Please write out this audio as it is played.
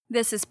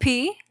This is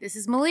P. This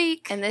is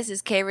Malik. And this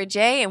is Kara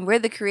J. And we're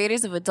the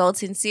creators of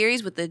Adultin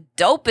Series with the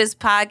dopest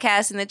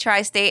podcast in the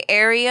tri-state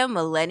area,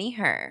 Millennials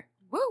Her.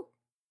 Woo.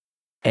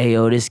 Hey,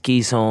 yo, this is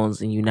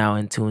Keyquan, and you now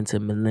in tune to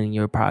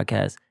Millennial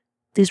Podcast.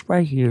 This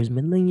right here is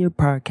Millennial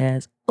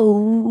Podcast.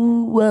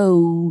 Oh,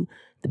 whoa.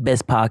 The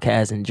best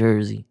podcast in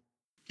Jersey.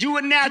 You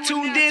are now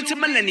tuned in to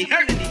Millennials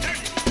Her.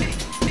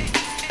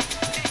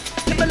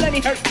 The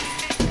Millennials Her.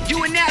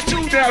 You are now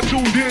tuned in to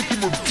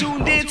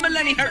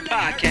Millennials Her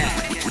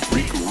Podcast.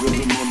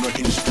 Rhythm on the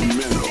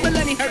instrumental.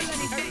 Millennials Her.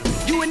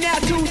 You are now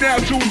tuned in to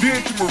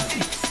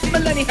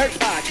Millennials Her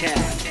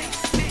Podcast.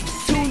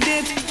 Tuned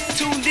in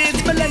to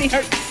Millennials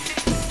Her.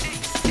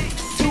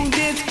 Tuned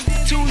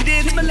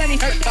in to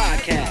Millennials Her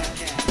Podcast.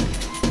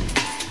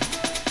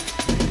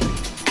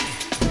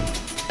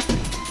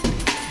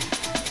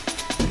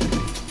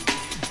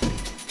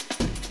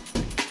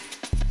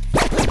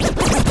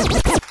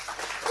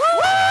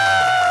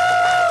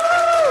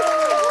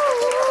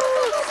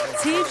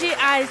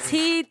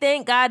 TGIT,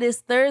 thank God it's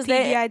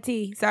Thursday.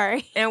 TGIT,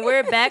 sorry. And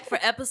we're back for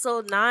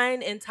episode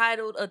 9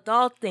 entitled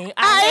Adulting.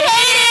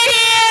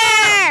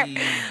 I hate it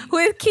here!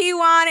 With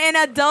Keyquan and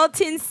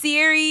Adultin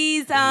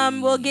Series.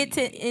 We'll get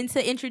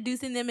into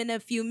introducing them in a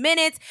few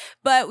minutes,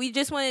 but we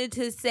just wanted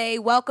to say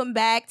welcome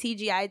back,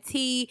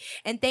 TGIT,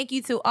 and thank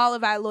you to all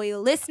of our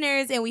loyal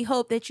listeners, and we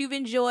hope that you've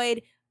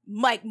enjoyed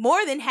like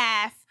more than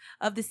half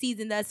of the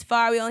season thus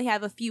far. We only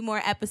have a few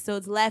more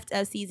episodes left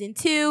of season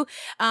 2,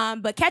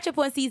 but catch up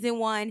on season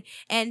 1.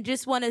 And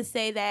just want to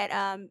say that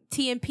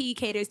TMP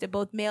caters to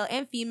both male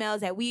and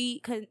females, that we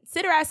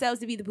consider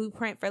ourselves to be the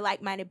blueprint for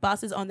like-minded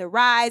bosses on the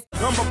rise.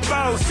 I'm a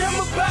boss.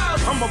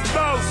 I'm a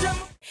boss.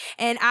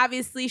 And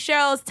obviously,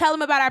 Cheryl's, tell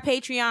them about our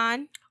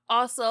Patreon.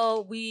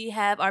 Also, we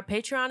have our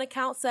Patreon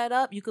account set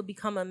up. You could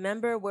become a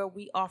member where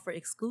we offer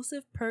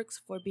exclusive perks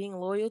for being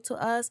loyal to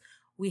us.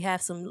 We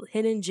have some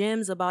hidden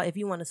gems about if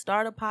you want to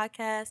start a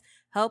podcast,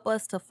 help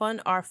us to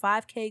fund our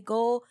 5K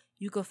goal.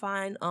 You can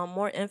find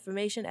more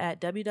information at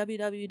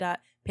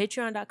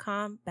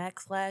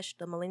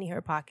www.patreon.com/the Millennials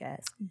Her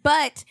Podcast.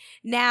 But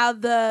now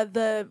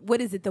the what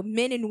is it? The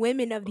men and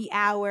women of the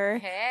hour.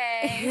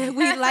 Hey.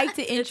 We'd like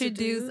to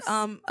introduce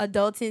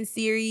Adultin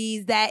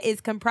Series that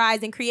is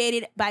comprised and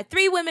created by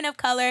 3 women of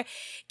color,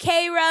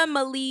 Kara,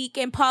 Malik,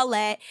 and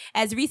Paulette.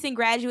 As recent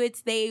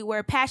graduates, they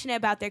were passionate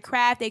about their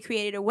craft. They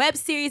created a web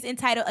series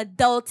entitled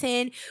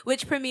Adultin,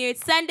 which premiered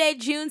Sunday,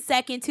 June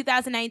 2nd,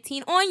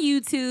 2019 on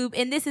YouTube.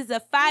 And this is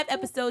a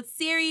 5-episode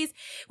series,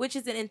 which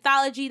is an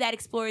anthology that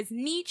explores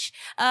niche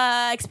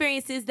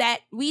experiences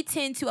that we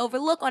tend to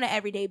overlook on an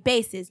everyday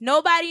basis.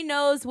 Nobody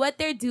knows what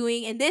they're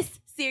doing, and this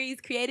series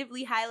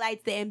creatively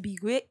highlights the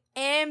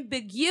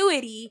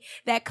ambiguity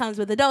that comes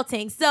with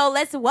adulting. So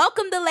let's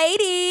welcome the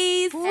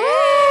ladies. Hey,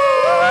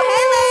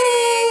 hey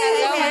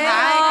ladies.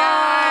 Hi,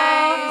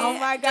 guys. Oh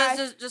my gosh.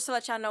 Just to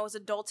let y'all know, it's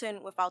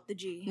Adultin without the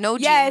G. No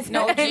G. Yes.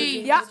 No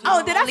G. Yeah.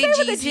 Oh, did I say it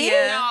with a G?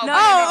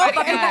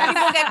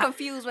 People get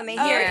confused when they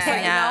hear it. So,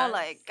 Yeah. you know,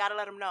 like, gotta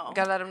let them know.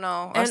 Gotta let them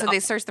know. And Or so they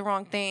search the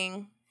wrong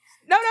thing.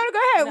 No, go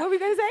ahead. What were we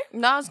going to say?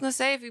 No, I was going to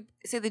say, if you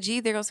say the G,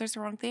 they're going to search the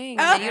wrong thing. And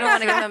then you don't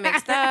want to get them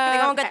mixed up.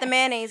 They're gonna get the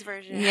mayonnaise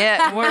version.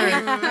 Yeah, word.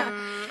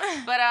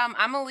 But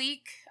I'm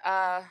Malik.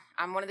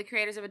 I'm one of the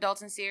creators of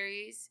Adultin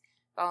Series.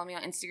 Follow me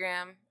on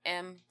Instagram,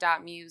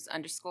 m.muse_.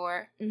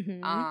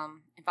 Mm-hmm.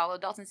 And follow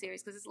Adultin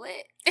Series because it's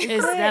lit.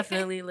 It's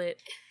definitely lit.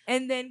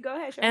 And then go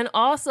ahead, Cheryl. And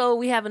also,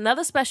 we have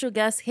another special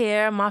guest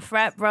here, my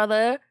frat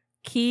brother,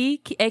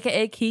 Key,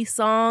 aka Key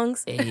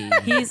Songs. Hey.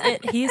 He's here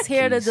to Key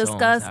Songs,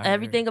 discuss I heard.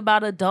 everything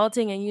about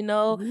adulting, and you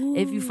know,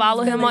 if you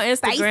follow him on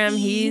Instagram, spicy.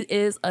 he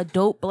is a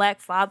dope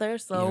black father.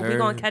 So You we're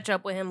gonna heard. catch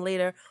up with him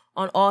later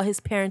on all his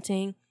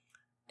parenting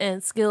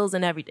and skills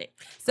and everything.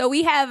 So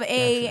we have a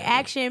Definitely.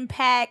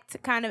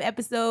 action-packed kind of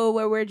episode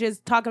where we're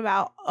just talking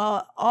about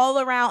all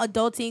around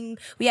adulting.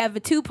 We have a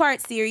 2-part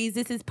series.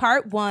 This is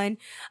part 1.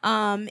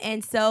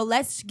 And so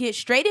let's get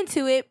straight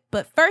into it.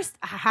 But first,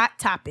 hot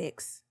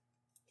topics.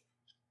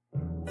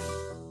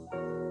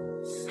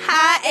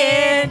 Hot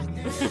in.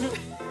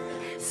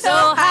 So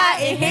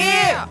hot in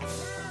here.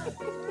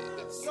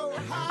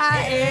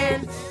 Hot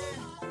in.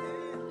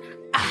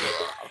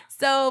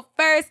 So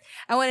first,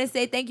 I want to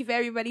say thank you for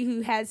everybody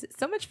who has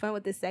so much fun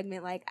with this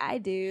segment like I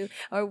do,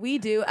 or we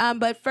do.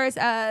 But first,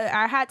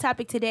 our hot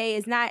topic today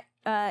is not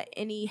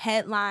any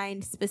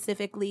headline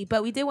specifically,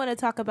 but we did want to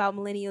talk about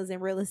millennials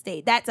and real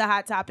estate. That's a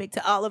hot topic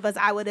to all of us,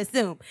 I would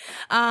assume.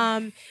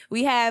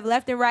 We have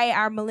left and right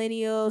our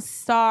millennial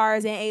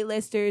stars and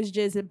A-listers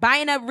just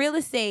buying up real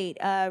estate.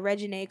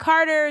 Reginae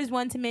Carter is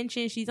one to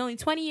mention. She's only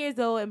 20 years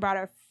old and brought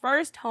her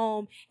first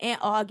home in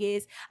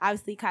August.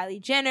 Obviously,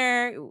 Kylie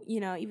Jenner, you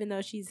know, even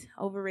though she's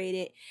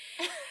overrated,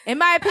 in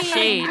my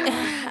opinion,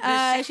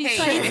 she's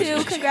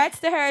 22. Congrats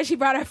to her. She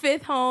brought her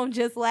 5th home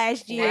just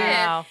last year.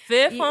 Wow,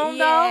 5th home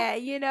though.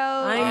 that, you know.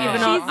 I ain't even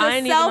She's on- a I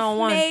ain't even on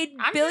one. self-made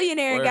I'm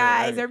billionaire, just-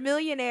 guys, Word. or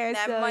millionaires.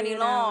 That so, money you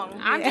know, long.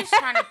 I'm yeah. just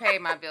trying to pay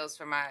my bills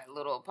for my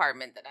little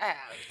apartment that I have.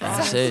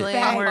 That's it.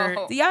 Facts. Word.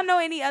 Do y'all know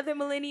any other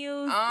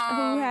millennials who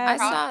I have?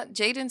 saw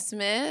Jaden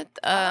Smith,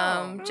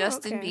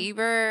 Justin okay.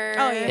 Bieber.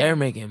 Oh, yeah. They're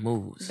making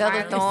moves. Bella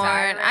Miley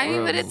Thorne. I mean,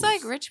 Real but it's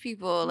like moves. rich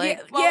people. Like,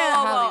 Yeah.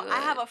 Hollywood.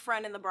 I have a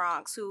friend in the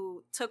Bronx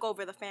who took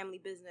over the family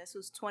business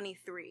who's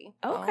 23.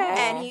 Okay.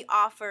 And he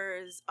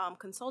offers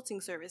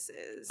consulting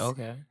services.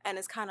 Okay. And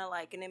it's kind of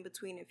like an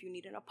in-between if you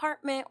need an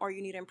apartment or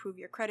you need to improve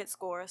your credit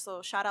score.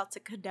 So shout out to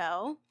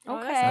Cadell.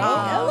 Okay.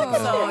 Oh, look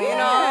at So,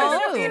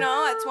 that. you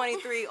know, at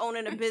 23,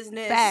 owning a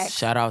business. Facts.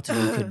 Shout out to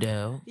you,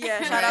 Cadell.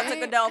 Yeah, shout out to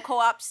Right. Cadell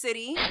Co-op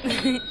City,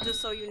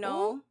 just so you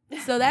know.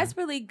 So that's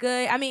really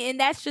good. I mean, and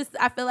that's just,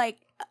 I feel like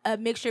a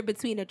mixture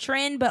between a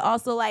trend, but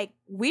also like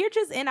we're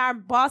just in our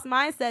boss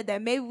mindset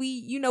that maybe we,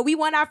 you know, we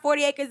want our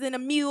 40 acres and a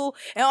mule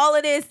and all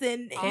of this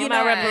and, Pay you my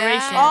know,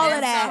 reparations. all of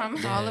And that.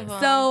 some. all of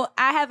them. So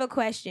I have a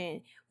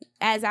question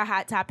as our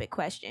hot topic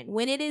question.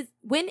 When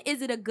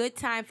is it a good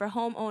time for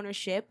home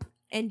ownership?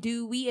 And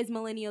do we as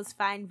millennials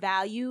find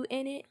value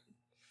in it?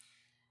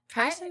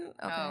 Person?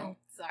 Oh,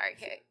 sorry,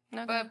 Kate.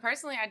 No, go But ahead.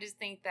 personally, I just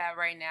think that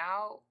right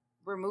now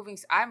we're moving.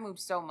 I've moved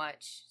so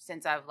much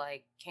since I've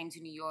like came to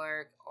New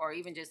York, or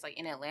even just like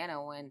in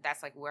Atlanta when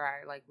that's like where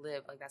I like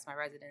live, like that's my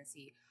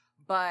residency.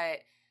 But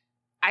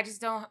I just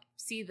don't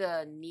see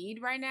the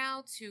need right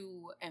now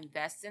to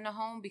invest in a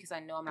home because I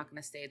know I'm not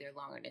going to stay there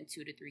longer than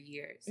 2 to 3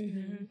 years.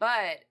 Mm-hmm.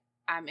 But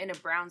I'm in a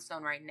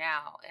brownstone right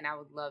now, and I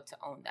would love to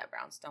own that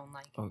brownstone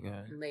like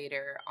Okay.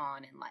 later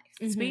on in life.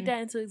 Mhm. Speak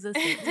that into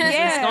existence.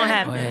 Yeah. It's gonna Go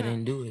happen. ahead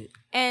and do it.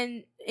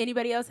 And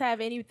anybody else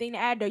have anything to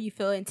add? Do you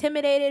feel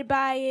intimidated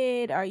by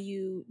it?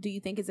 Do you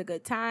think it's a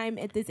good time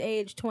at this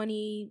age,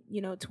 20,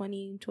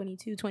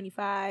 22,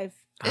 25?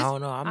 I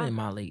don't know. I'm in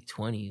my late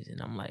 20s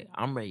and I'm like,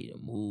 I'm ready to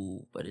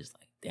move, but it's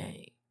like,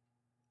 dang,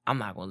 I'm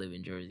not gonna live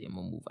in Jersey. I'm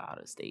gonna move out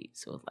of state.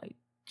 So it's like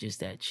just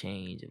that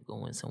change of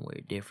going somewhere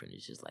different.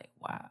 It's just like,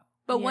 wow.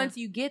 But Yeah. once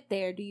you get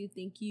there, do you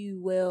think you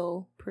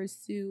will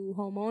pursue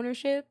home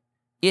ownership?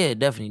 Yeah,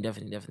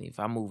 definitely. If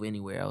I move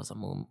anywhere else,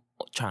 I'm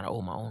trying to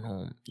own my own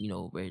home. You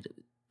know, where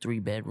 3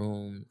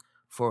 bedrooms,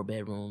 4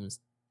 bedrooms,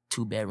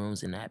 2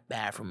 bedrooms, and that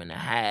bathroom and a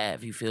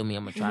half. You feel me?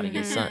 I'm gonna try to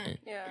get Mhm. something.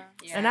 Yeah.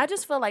 Yeah. And I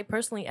just feel like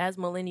personally as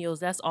millennials,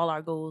 that's all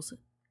our goals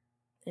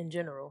in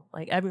general.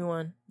 Like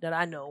everyone that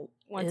I know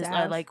Wants is a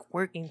house. like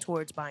working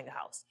towards buying a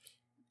house.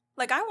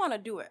 Like, I want to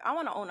do it. I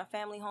want to own a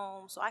family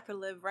home so I could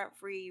live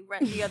rent-free,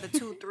 rent the other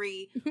 2,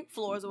 3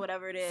 floors or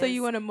whatever it is. So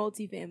you want a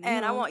multifamily?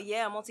 And I home? want,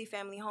 a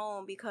multifamily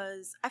home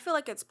because I feel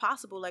like it's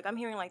possible. Like, I'm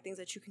hearing, like, things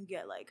that you can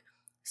get, like,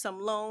 some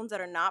loans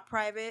that are not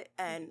private.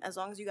 And as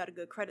long as you got a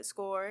good credit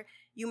score,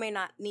 you may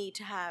not need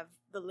to have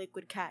the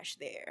liquid cash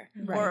there.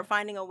 Right. Or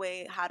finding a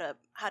way how to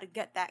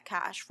get that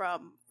cash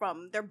from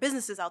there are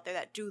businesses out there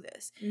that do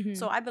this. Mhm.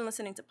 So I've been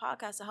listening to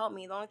podcasts to help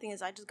me. The only thing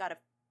is I just got to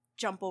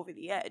jump over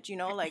the edge, you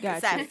know, like Gotcha.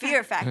 it's that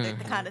fear factor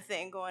the kind of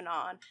thing going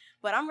on.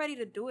 But I'm ready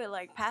to do it.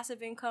 Like,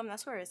 passive income,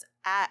 that's where it's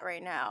at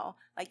right now.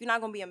 Like, you're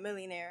not gonna be a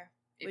millionaire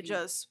If with you-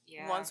 just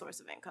yeah. one source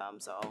of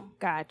income. So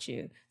Got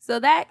you. So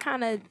that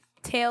kind of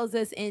tails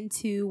us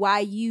into why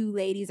you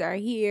ladies are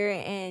here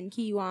and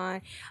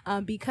Keyquan,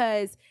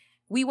 because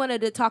we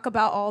wanted to talk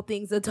about all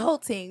things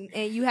adulting,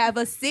 and you have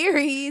a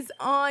series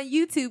on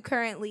YouTube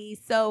currently.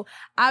 So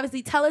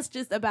obviously tell us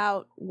just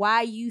about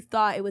why you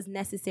thought it was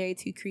necessary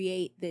to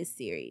create this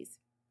series.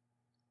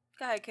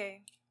 go ahead,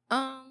 Kay.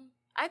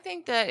 I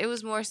think that it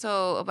was more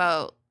so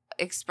about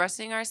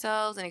expressing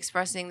ourselves and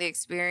expressing the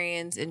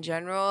experience in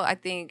general. I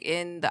think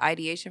in the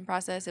ideation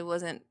process, it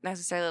wasn't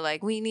necessarily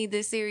like, we need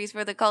this series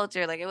for the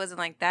culture. Like, it wasn't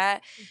like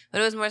that.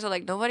 But it was more so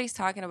like, nobody's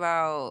talking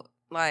about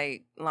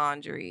like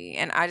laundry.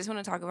 And I just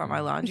want to talk about my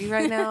laundry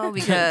right now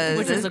because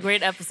Which is a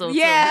great episode.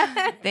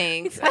 Yeah.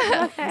 Thanks.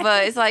 Okay.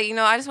 But it's like,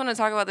 I just want to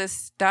talk about this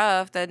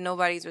stuff that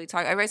nobody's really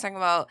talking. Everybody's talking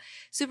about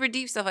super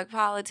deep stuff like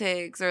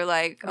politics or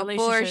like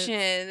Relationships.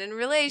 abortion and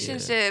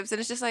relationships. And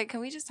it's just like,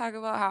 can we just talk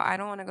about how I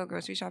don't want to go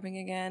grocery shopping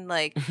again?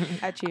 Like,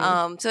 Got you.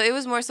 so it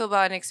was more so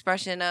about an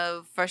expression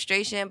of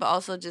frustration, but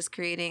also just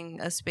creating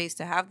a space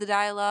to have the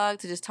dialogue,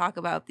 to just talk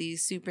about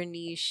these super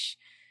niche,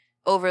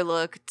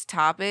 overlooked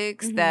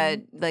topics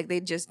that like they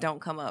just don't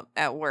come up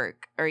at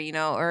work or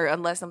or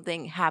unless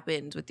something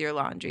happens with your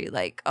laundry,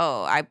 like,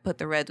 oh, I put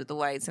the reds with the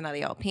whites and now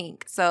they all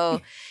pink.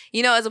 So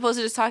as opposed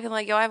to just talking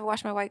like, yo, I haven't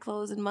washed my white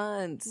clothes in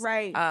months.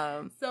 Right.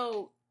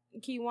 So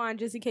Keyquan,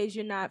 just in case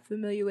you're not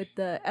familiar with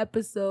the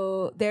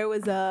episode, there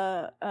was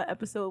a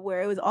episode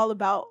where it was all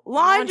about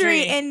laundry,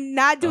 Laundry. and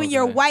not doing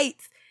your Okay.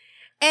 whites.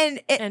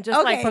 And And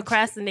just like okay.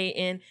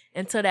 procrastinating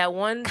until that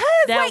one 'Cause,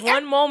 that like,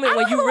 one moment I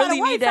when don't you know about really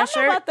the need whites. that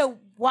I don't know shirt. about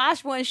the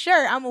wash one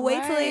shirt. I'm gonna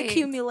wait till it Right.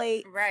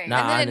 accumulates. Right. Nah,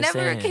 And then I it never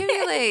understand.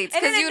 accumulates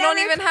And then because it you don't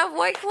never- even have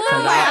white clothes.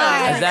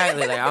 God.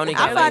 Exactly. Like I only I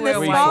got find like the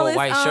 3-4 smallest,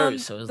 white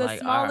shirts, so it's the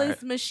like all right.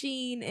 smallest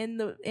machine in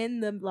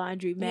the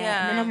laundry mat,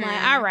 Yeah. and then I'm like,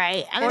 Mhm. all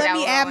right, Or let that me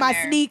will add go my in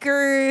there.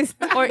 sneakers.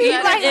 Or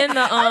even Like, in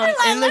the I was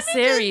like, in the let me just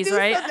series, do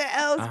right? something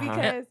else Uh-huh.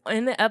 because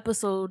In the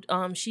episode,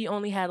 she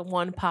only had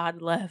one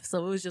pod left,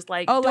 so it was just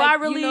like, oh, do like, I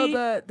really? you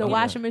know the Yeah.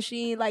 washing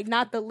machine, like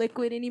not the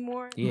liquid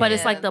anymore. Yeah. But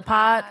it's like the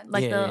pod,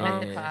 like Yeah, the yeah,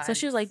 Like the yeah. So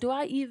she was like, "Do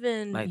I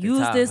even Like the use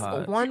top this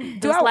pods. one?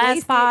 Do This I last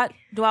waste it? pod?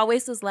 Do I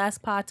waste this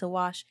last pod to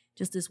wash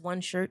just this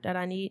one shirt that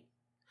I need?"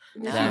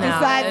 No.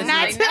 Decides It's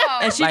not like, to. no.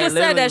 And she Like, just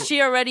said that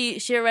literally-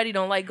 she already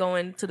don't like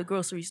going to the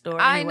grocery store.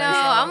 I anyway, know. so-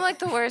 I'm like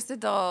the worst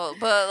adult,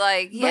 but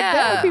like, But there are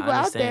yeah. people I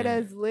out there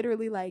understand. that's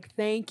literally like,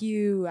 "Thank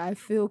you, I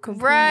feel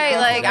complete." Right,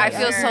 That's like I like,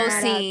 feel I'm so not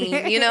out seen,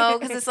 there. you know,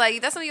 because it's like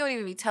that's something you don't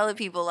even be telling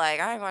people. Like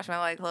I ain't wash my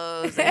white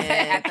clothes, At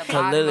and the Cause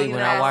bottom literally of when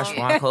the I wash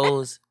basket. my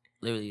clothes,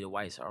 literally the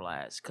whites are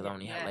last because I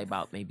only have like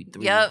about maybe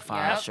 3 Yep, to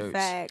 5 yep. shirts.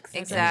 Facts.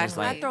 And it's Exactly. just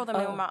I like, throw them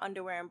in Oh. with my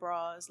underwear and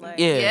bras. Like,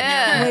 yeah.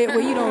 Yeah. Wait,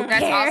 well, you don't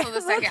That's care. also the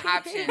second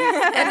option.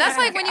 And that's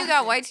like when you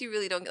got whites, you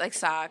really don't get like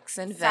socks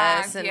and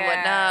vests Socks, and yeah.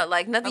 whatnot.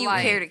 Like nothing But, you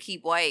like- care to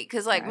keep white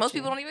because like most Gotcha.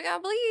 people don't even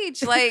got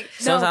bleach. Like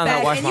Sometimes I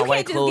facts. wash And my you white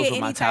can't just clothes get with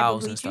my any type of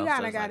towels bleach. and You stuff.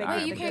 gotta so it's like, get all Wait,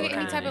 right, you let can't me get throw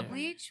any that type in of there.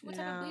 bleach? What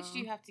type of bleach do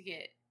you have to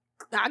get?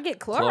 I get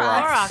Clorox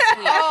Clorox.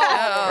 bleach.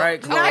 Oh,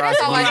 Right, no, Clorox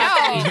that's all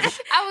I bleach. know.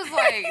 I was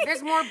like,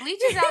 there's more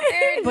bleaches out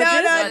there.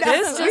 But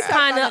this no. just We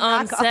kind of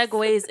talking about knockoffs.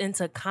 segues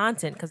into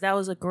content because that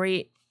was a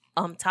great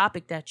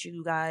topic that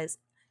you guys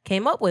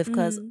came up with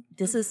because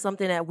this is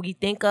something that we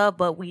think of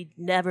but we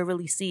never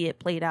really see it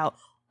played out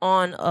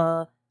on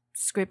a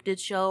scripted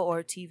show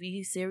or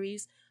TV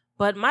series.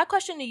 But my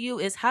question to you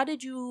is how do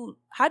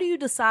you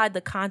decide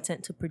the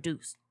content to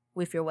produce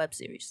with your web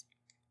series?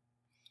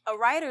 a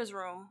writer's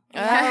room. We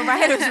have a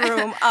writer's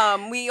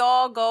room. We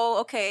all go,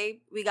 okay,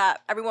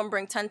 everyone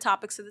bring 10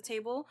 topics to the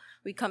table.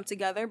 We come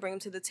together, bring them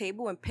to the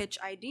table and pitch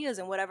ideas,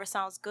 and whatever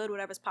sounds good,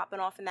 whatever's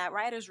popping off in that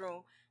writer's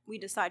room, we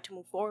decide to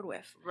move forward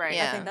with. Right.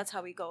 Yeah. I think that's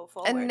how we go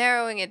forward. and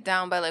narrowing it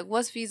down by like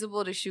what's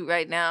feasible to shoot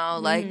right now.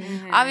 Like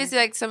Mhm. obviously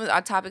like some of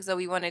our topics that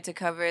we wanted to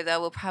cover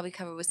that we'll probably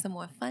cover with some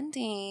more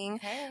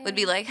funding would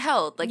be like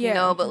health, like you Yeah.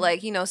 know, but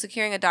like you know,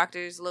 securing a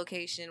doctor's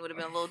location would have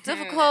been a little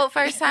difficult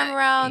first time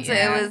around. So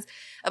Yeah. it was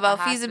about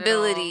A hospital.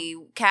 feasibility,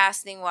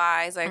 casting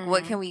wise, like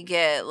what Mhm. can we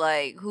get,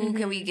 like who can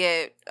Mm-hmm. we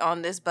get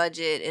on this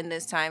budget in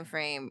this time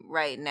frame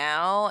right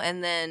now,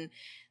 and then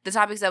the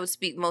topics that would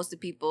speak most to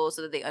people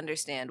so that they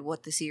understand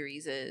what the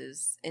series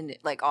is and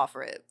like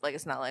offer it. Like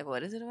it's not like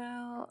what is it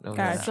about? Okay.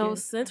 Gotcha. So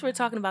since we're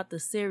talking about the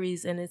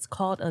series and it's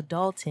called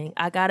Adulting,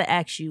 I gotta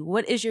ask you,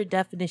 what is your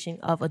definition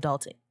of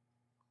adulting?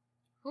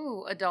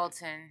 Ooh,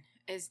 Adultin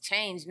is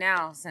changed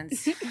now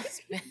since.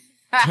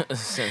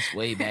 Since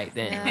way back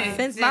then. Yeah.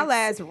 Since my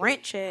last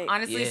rent check.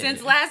 Honestly, Yeah.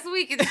 since last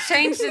week, it's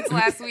changed since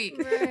last week.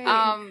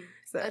 Right.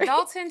 Sorry.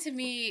 Adulting to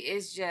me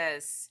is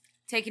just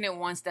taking it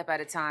one step at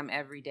a time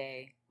every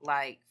day,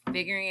 like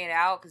figuring it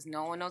out because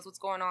no one knows what's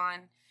going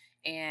on,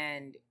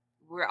 and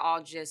we're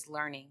all just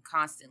learning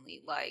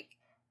constantly. Like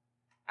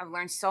I've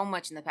learned so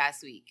much in the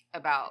past week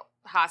about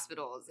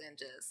hospitals and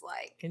just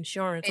like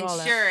Insurance, all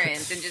that.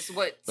 insurance and just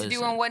what to do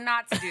Listen. and what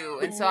not to do.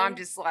 And so I'm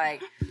just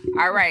like,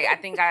 all right, I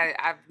think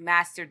I've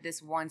mastered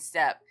this one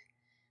step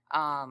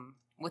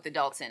with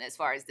Adultin as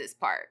far as this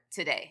part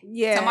today.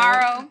 Yeah.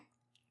 Tomorrow,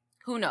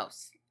 who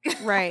knows?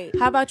 Right.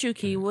 How about you,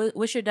 Key?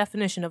 What's your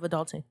definition of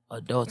adulting?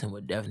 Adulting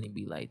would definitely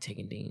be like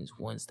taking things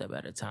one step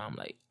at a time,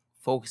 like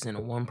focusing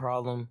on one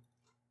problem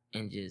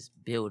and just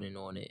building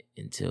on it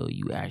until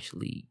you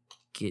actually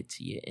get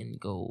to your end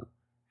goal,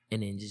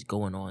 and then just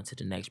going on to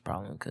the next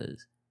problem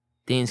because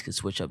things could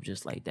switch up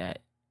just like that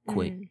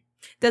quick. Mhm.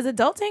 Does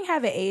adulting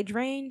have an age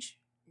range?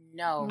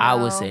 No. I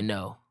would say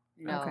no.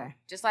 No. Okay.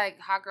 Just like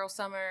Hot Girl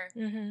Summer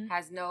Mm-hmm.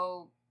 has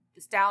no the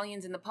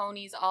stallions and the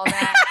ponies, all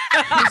that.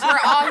 'Cause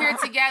we're all here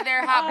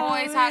together, hot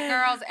boys, hot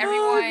girls,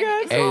 everyone.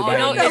 God. It's all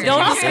Everybody here. gets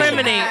Don't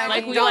discriminate,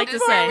 like we like to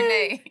say.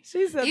 discriminate.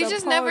 She said You the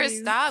just never ponies.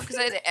 stop because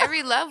at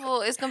every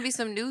level it's gonna be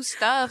some new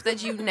stuff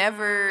that you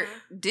never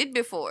did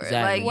before.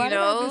 Exactly. Like Why you did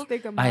I know, just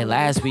think about Like it?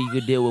 last week you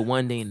could deal with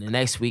one thing, and the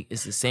next week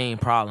it's the same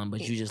problem,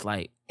 but you just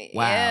like,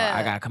 wow, Yeah.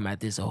 I gotta come at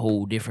this a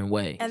whole different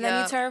way. and then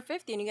Yeah. you turn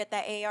 50 and you get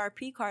that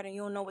AARP card and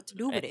you don't know what to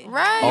do with it.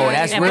 Right. Oh,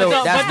 that's Yeah, real. but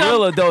the- That's but the-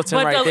 real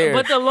adulting right there.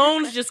 But the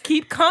loans just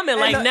keep coming.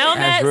 Like now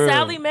That's that real.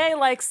 Sally Mae,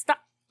 like stop.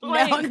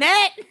 Like, No,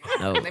 net.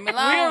 No. Leave me we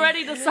alone.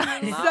 already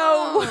decided.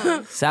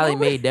 So, Sally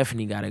Mae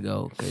definitely gotta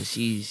go because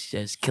she's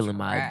just killing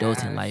my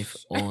adulting Trash. life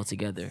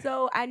altogether.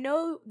 so I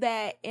know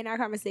that in our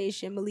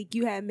conversation, Malik,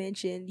 you had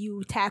mentioned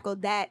you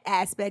tackled that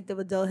aspect of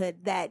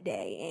adulthood that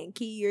day, and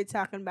Key, you're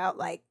talking about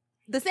like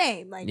the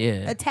same, like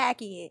Yeah.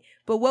 attacking it.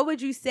 But what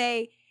would you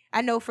say?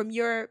 I know from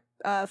your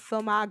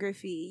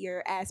filmography,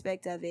 your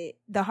aspect of it,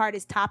 the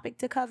hardest topic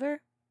to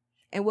cover,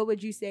 and what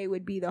would you say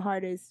would be the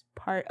hardest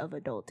part of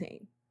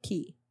adulting?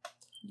 Key,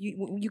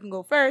 you can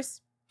go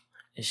first.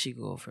 And she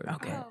go first.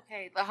 Okay. Oh,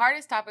 okay. The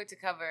hardest topic to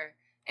cover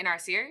in our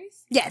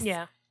series? Yes.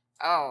 Yeah.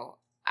 Oh,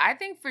 I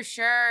think for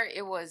sure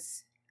it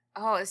was.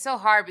 Oh, it's so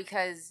hard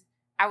because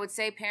I would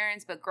say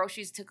parents, but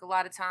groceries took a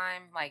lot of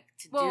time, like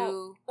to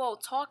do. Well,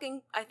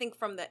 talking, I think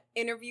from the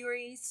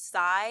interviewee's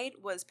side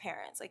was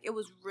parents. Like it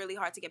was really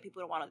hard to get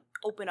people to want to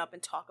open up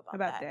and talk about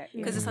that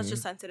because it's such a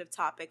sensitive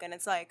topic, and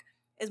it's like,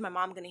 is my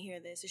mom gonna hear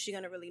this? Is she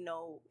gonna really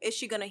know? Is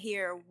she gonna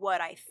hear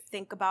what I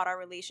think about our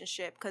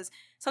relationship? Because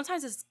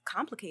sometimes it's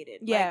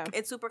complicated. Yeah, like,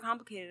 it's super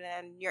complicated,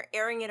 and you're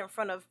airing it in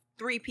front of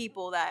 3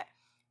 people that.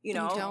 You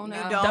don't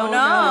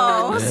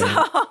know.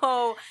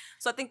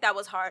 So I think that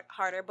was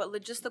harder, but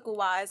logistical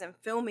wise and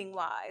filming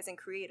wise and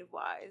creative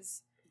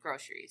wise,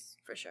 groceries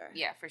for sure.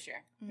 Yeah, for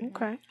sure.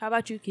 Okay. How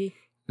about you, Key?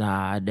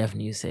 Nah, I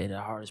definitely say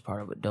the hardest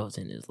part of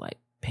adulting is like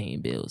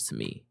paying bills to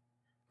me,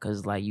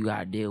 cause like you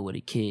gotta deal with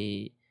a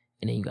kid,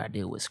 and then you gotta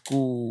deal with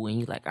school, and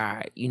you like, all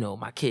right, you know,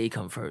 my kid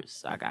come first,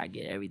 so I gotta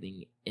get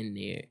everything in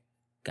there,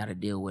 gotta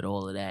deal with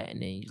all of that,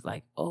 and then you're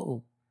like,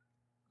 oh,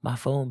 my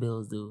phone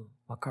bill's due,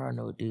 my car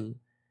note due.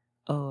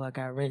 Oh, I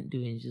got rent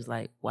due, and it's just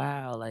like,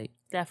 wow, like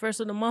that first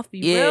of the month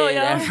be real, yo.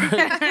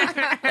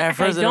 That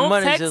first of the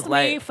month is just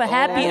like, me for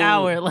happy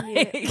hour,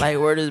 like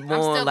where this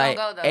born, like,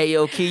 hey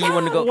yo, Key, you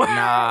want to go? Nah,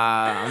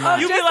 I'm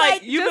not. You be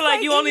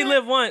like, you only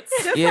live once.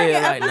 Yeah,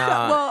 like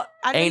nah. Well,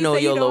 I know ain't no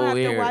you YOLO don't have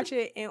here. to watch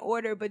it in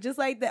order, but just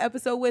like the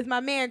episode with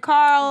my man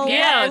Carl,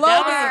 yeah,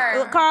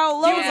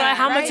 Carl Logan. He was like,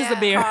 how much is a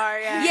beer?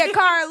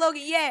 Carl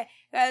Logan, yeah.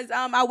 Because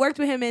I worked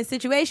with him in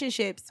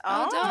situationships.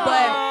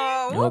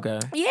 Okay.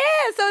 Yeah,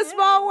 so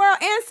Small World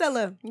and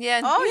Scylla.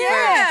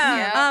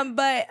 Yeah.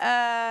 But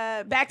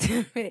back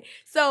to it.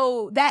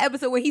 So that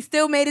episode where he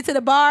still made it to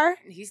the bar.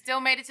 He still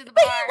made it to the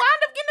but bar. But he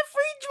wound up getting a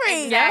free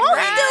drink. Exactly. Won't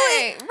he do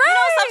it? Right. You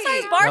know,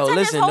 sometimes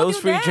bartenders hold those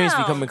you free down. drinks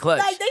becoming clutch.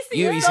 Like, they see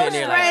you you be so sitting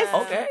there like,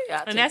 stressed. okay.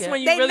 And that's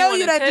when you they really know want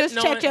you to done tip,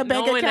 just checked your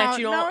bank knowing account.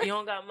 that you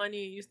don't got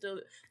money, you still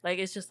like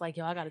it's just like,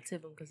 yo, I gotta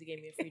tip him because he gave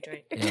me a free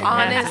drink. Yeah.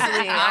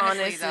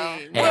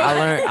 Honestly. Hey,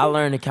 I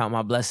learned to count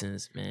my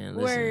blessings, man.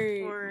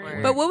 Listen.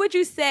 Word. But what would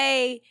you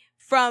say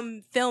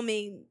from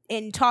filming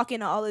and talking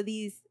to all of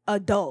these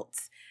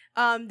adults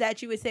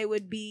that you would say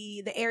would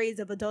be the areas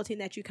of adulting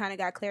that you kind of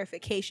got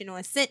clarification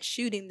on since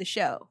shooting the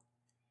show?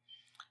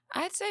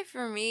 I'd say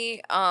for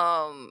me,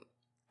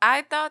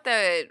 I thought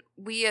that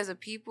we as a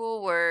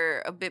people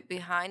were a bit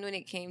behind when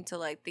it came to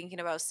like thinking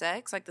about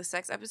sex, like the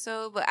sex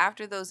episode. But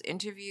after those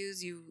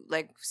interviews, you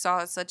like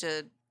saw such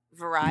a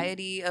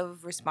variety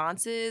of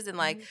responses and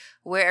like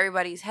where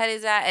everybody's head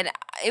is at. And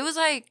it was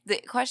like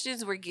the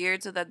questions were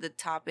geared so that the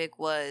topic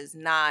was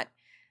not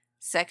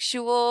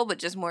sexual, but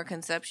just more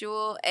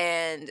conceptual.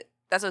 And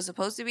that's what it's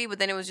supposed to be. But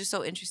then it was just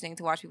so interesting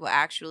to watch people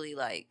actually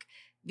like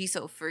be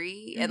so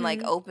free and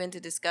like open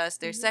to discuss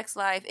their sex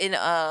life in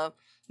a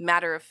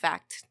matter of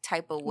fact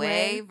type of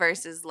way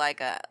versus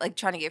like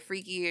trying to get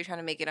freaky or trying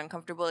to make it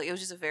uncomfortable. It was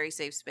just a very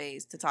safe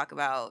space to talk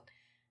about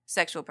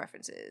sexual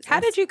preferences. How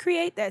did you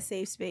create that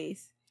safe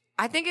space?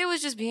 I think it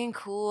was just being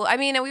cool. I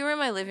mean, we were in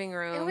my living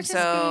room, It was so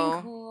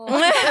just being cool.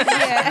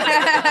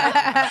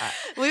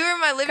 we were in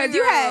my living room. Because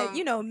you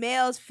had,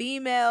 males,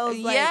 females.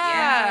 Like,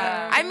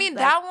 I mean,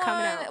 like, that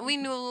coming one, out. we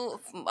knew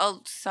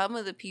some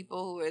of the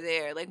people who were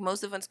there. Like,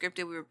 most of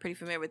Unscripted, we were pretty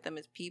familiar with them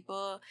as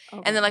people.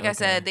 Okay. And then, like I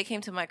said, they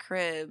came to my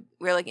crib.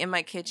 We were, like, in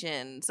my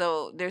kitchen.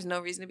 So, there's no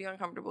reason to be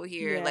uncomfortable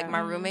here. Yeah. Like, my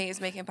roommate is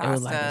making It pasta.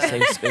 was like a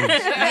safe space.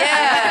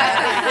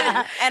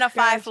 Yeah. And a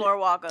 5-floor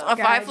walk-up.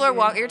 A 5-floor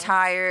walk, you're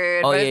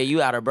tired. Oh but yeah,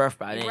 you out of breath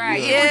by then.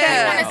 Right. You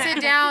Yeah. You want to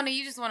sit down and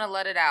you just want to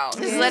let it out.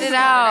 Just let it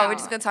out. We're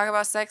just going to talk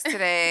about sex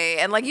today.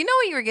 And, like, you know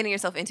what you were getting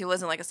yourself into. It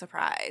wasn't, like, a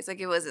surprise. Like,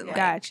 it wasn't, like,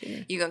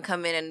 Gotcha. you're going to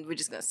come in and we're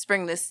just going to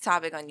spring this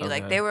topic on you.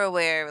 Like, Okay. they were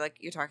aware, like,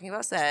 you're talking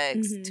about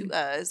sex to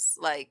us.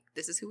 Like,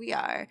 this is who we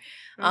are.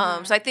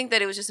 So I think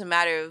that it was just a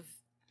matter of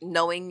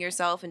knowing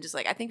yourself and just,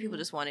 like, I think people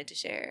just wanted to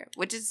share,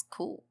 which is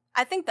cool.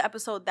 I think the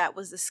episode that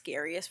was the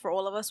scariest for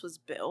all of us was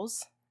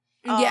bills.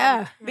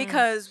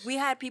 Because we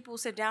had people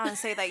sit down and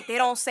say, like, they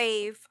don't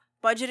save,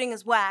 budgeting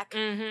is whack.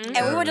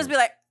 And we would just be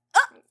like,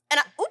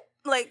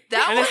 like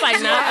that. And it's like,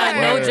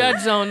 no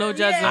judge zone, no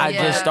judge zone. I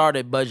just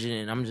started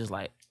budgeting. I'm just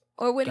like,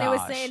 Or when they were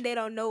Gosh. saying they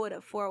don't know what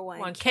a 401k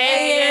is. 1K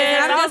And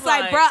is. I'm I just was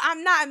like, like- bro,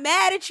 I'm not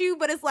mad at you,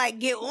 but it's like,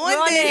 get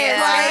on this.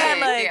 Yeah.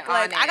 Like,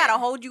 Like I gotta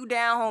hold you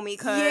down, homie.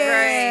 Cause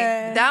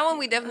Yeah. That one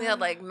we definitely had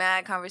like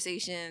mad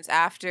conversations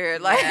after.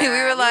 Like we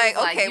Yeah, were like,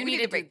 was okay, you we need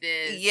to do break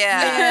this.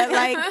 yeah,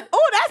 like,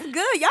 oh, that's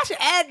good. Y'all should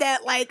add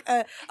that, like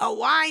a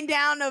wind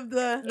down of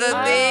the thing,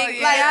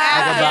 like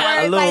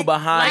yeah. a little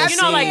behind Like, the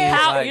you know, like scenes,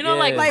 power, like, you know,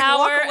 like yeah. Like, power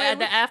walk away at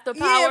the with- after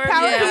power. Yeah,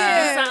 power.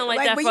 Yeah. Do something like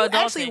that but for you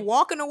actually adulting.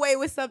 walking away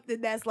with something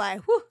that's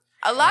like, whew.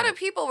 A lot of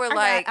people were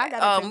like, I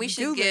gotta we do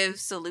should this. give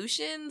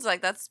solutions.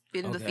 Like that's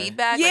been the Okay.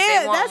 feedback. Yeah, like,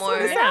 they want that's more.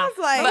 what it sounds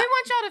like. But we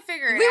want y'all to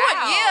figure it We out.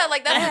 want, yeah,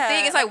 like that's the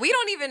thing. It's like we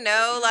don't even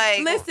know. Like,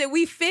 Listen,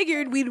 we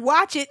figured we'd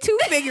watch it to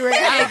figure it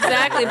out.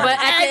 Exactly, but at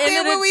the And end then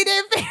of when the we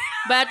didn't figure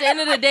but at the end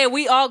of the day,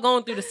 we all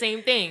going through the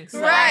same things.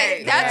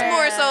 right? That's Yeah.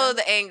 more so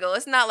the angle.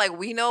 It's not like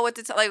we know what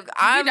to tell. Like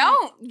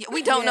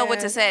we don't know what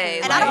to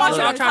say. And like, I don't want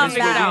you y'all to trying come to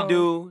figure it back. out. We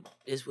do.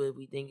 it's what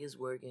we think is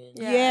working.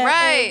 Yeah.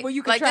 Right. and where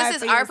you can Like, try this it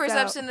is for our yourself.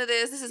 perception of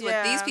this. This is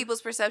what these Yeah.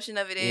 people's perception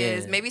of it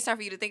is. Yeah. Maybe it's time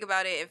for you to think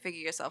about it and figure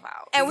yourself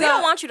out. And we So-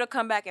 don't want you to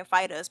come back and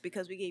fight us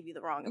because we gave you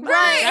the wrong advice.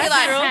 Right. That's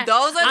Like, true.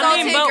 those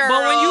adulting I mean,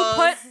 but when you girls.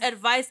 put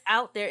advice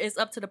out there, it's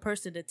up to the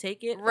person to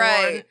take it,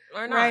 Right.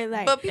 or not. Right,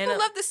 like, But people And,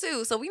 love to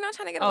sue, so we're not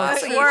trying to get a Oh,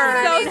 lawsuit. true,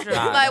 Word. true, true.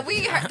 Like, we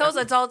heard those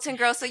adulting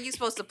girls, so you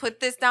supposed to put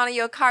this down in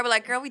your car. But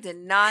like, girl, we did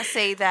not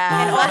say that.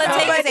 And all it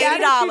But takes is now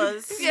that you-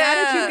 $80. Now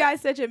that Yeah. you got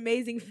such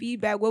amazing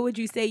feedback, what would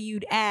you say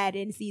you'd add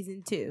in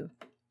season 2?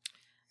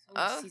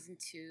 Season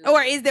 2.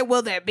 Or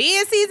will there be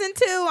a season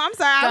 2? I'm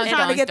sorry, I was Dun,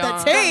 trying to dun, get the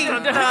dun, tea.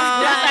 dun, dun.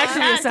 That's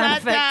actually a sound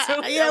effect,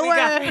 too. Yeah, There we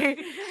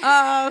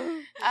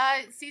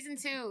word. Season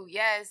 2,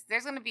 yes.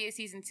 There's going to be a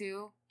season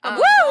 2.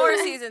 Before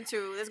season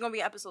 2, there's gonna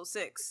be episode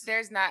 6.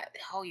 There's not.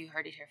 Oh, you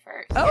heard it here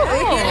first.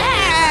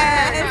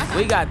 Yes.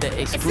 We got the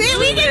exclusive. See,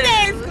 we get the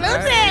exclusive.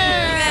 We're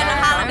getting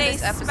a holiday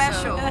This episode.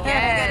 special. Yes. We're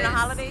getting a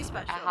holiday A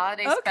special.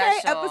 holiday Okay,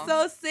 special.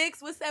 episode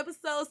 6. What's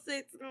episode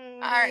 6? All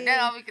right,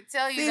 that's all we can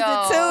tell you, Season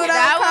though. 2, though,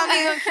 That one coming.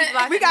 we gonna keep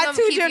watching. We got gonna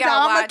 2 keep children. y'all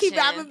I'm gonna keep.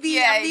 watching. I'm gonna be.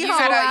 Yeah, I'm be you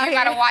home out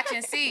gotta here. watch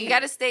and see. You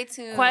gotta stay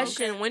tuned.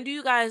 Question: when do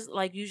you guys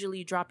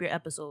usually drop your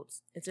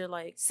episodes? Is it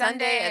like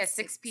Sunday at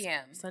 6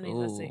 p.m. Sundays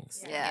Ooh. at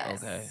 6?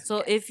 Yes. Okay.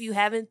 So if you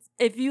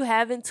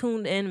haven't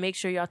tuned in, make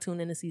sure y'all tune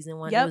in to season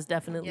 1. Yep. It was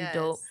definitely Yes.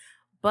 dope.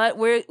 But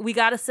we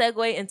got to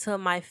segue into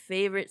my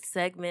favorite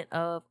segment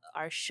of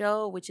our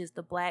show, which is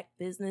the Black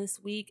Business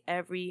Week.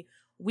 Every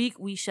week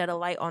we shed a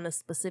light on a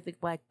specific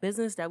Black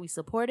business that we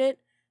supported.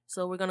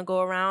 So we're gonna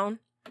go around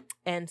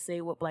and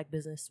say what Black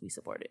business we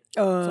supported.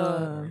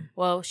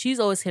 Well, she's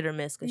always hit or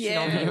miss because she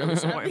don't be really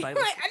supporting Black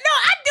business. No,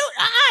 I do.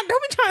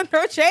 Don't be trying to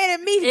throw shade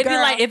at me, It'd girl. be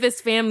like if it's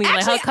family, like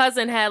Actually, her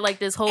cousin had like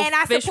this whole and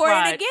I fish supported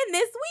fry. again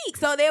this week.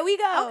 So there we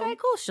go. Okay,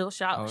 cool. She'll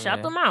shout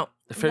Okay. them out.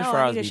 The fish no, I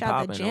fries need be to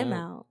shout the popping. gym don't-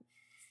 out.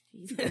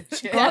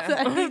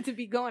 I need to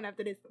be going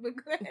after this.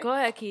 Go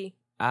ahead, Key.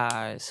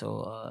 Alright,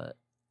 so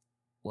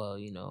well,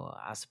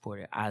 I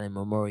supported Island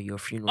Memorial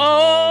Funeral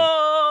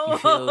Home. You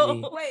feel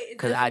me? Wait,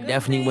 Because I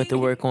definitely went to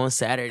work on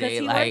Saturday,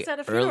 he like works at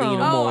a early in the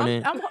funeral.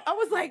 morning. I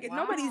was like, Wow.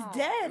 nobody's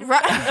dead.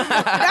 Right.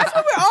 That's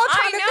what we're all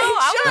trying to know,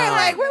 I make sure. was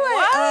Like, we're like,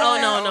 what? Oh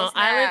no, Oh,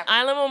 snap.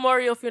 Island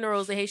Memorial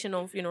Funeral is a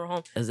Haitian-owned funeral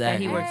home that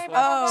Exactly. he works for.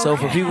 Oh, So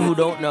for okay. people who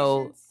don't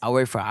know, I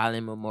work for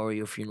Island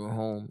Memorial Funeral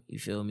Home. You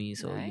feel me?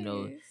 So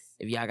Nice.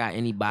 if y'all got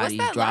any bodies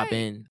that drop like?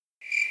 in,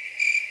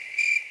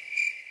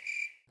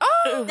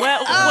 Oh, Well,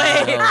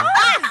 wait.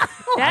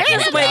 That I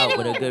just help wait. out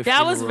with a good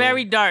That was funeral.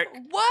 very dark.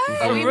 what?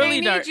 But We really may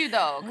need dark. you,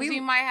 though, because We- we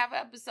might have an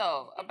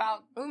episode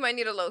about... We might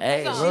need a little.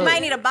 Hey, thing. She look. might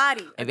need a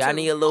body. If y'all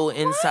need a little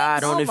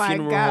inside on Oh the my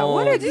funeral God. home,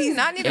 What are You do these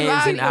not need a ins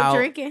body. and out,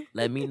 drinking?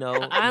 let me know.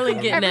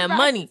 Island getting that Everybody-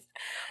 money.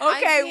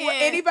 Okay,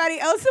 can't. anybody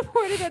else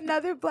supported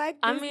another Black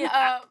I business mean,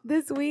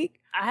 this week?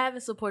 I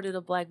haven't supported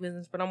a Black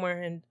business, but I'm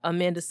wearing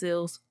Amanda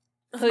Seals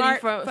hoodie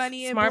Smart, from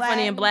Funny, and Smart Black.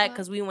 Funny and Black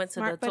because we went to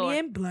Smart, the Funny, tour.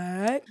 and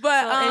Black.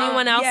 But So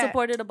anyone else yeah.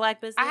 supported a Black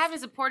business? I haven't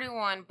supported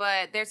one,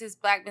 but there's this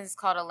Black business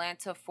called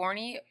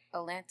Atlantafornia,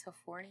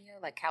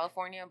 like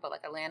California, but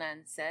like Atlanta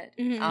instead.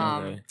 Mhm.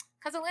 Okay.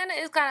 Because Atlanta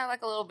is kind of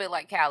like a little bit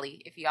like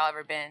Cali, if y'all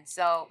ever been.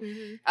 So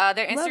Mhm.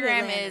 their Love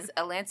Instagram Atlanta. is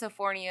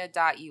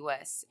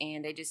atlantafornia.us,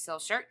 and they just sell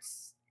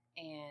shirts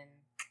and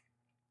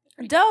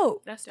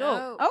Dope. That's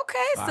dope.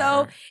 Okay, so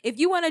Fire. if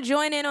you want to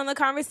join in on the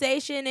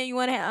conversation and you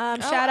want to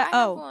shout I out,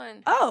 have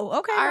one.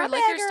 okay, Our my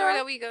liquor bad, store girl.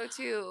 that we go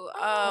to.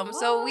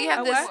 So we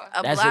have A this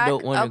what? That's a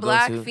dope one to go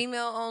black to.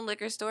 female-owned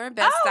liquor store in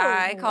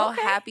Bed-Stuy called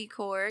okay. Happy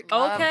Cork.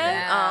 Love Okay.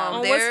 them. On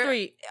what they're-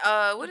 street?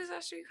 What is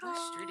that street called?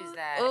 What street is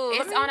that? Oh,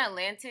 let It's me- on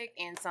Atlantic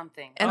and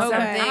something. And Okay.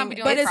 something. I don't be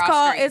doing But it's cross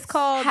called streets.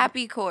 Happy.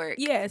 Happy Cork.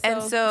 Yeah, so and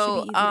it should so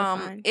be easy to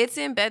find. it's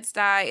in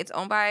Bed-Stuy. It's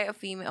owned by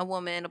a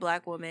woman, a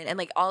black woman, and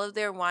like all of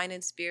their wine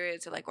and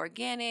spirits are like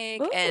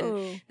organic, and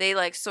Ooh. they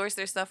like source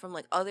their stuff from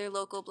like other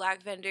local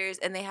black vendors,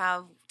 and they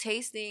have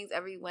tastings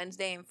every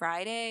Wednesday and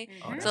Friday.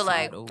 Oh, Mhm. that's So,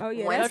 like, dope. Oh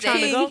yeah, Wednesday- that's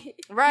Trying to key.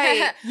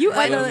 Right. You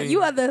Like-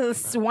 other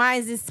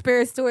wines and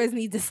spirit stores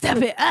need to step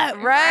it up.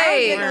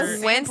 Right. Right.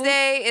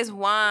 Wednesday is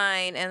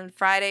wine and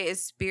Friday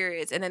is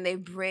spirits. And then they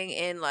bring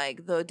in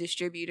like the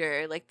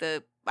distributor, like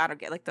the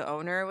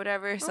owner or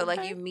whatever. So like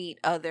Okay. you meet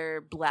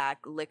other black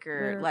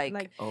liquor like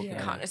Okay.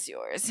 yeah.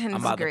 connoisseurs. And I'm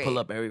it's about great. to pull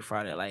up every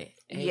Friday. Like,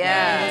 hey,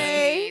 Yeah. guys.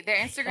 Hey. Their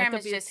That Instagram could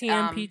is be a just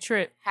TMP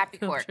trip. Happy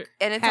Cork.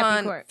 And it's Happy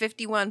on Court.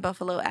 51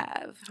 Buffalo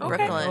Ave, Okay.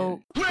 Brooklyn.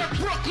 Dope, Where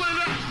Brooklyn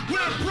at?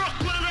 Where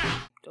Brooklyn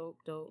at?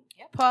 dope.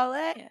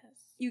 Paulette, Yes.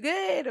 you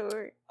good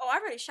or Oh, I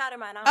already shouted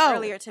mine out Oh,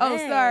 earlier today. oh,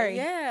 sorry.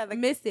 Yeah, I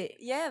missed it?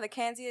 the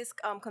Kansas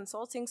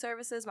Consulting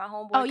Services. My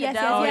homeboy. Oh, yes,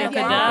 Cadell. Oh, yeah, yes,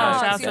 yes, Cadell. yes.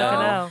 Shout out to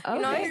Cadell.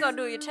 You know, Okay. he's gonna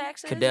do your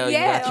taxes. Cadell, you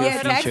Yeah, got your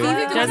yeah, tax feature. season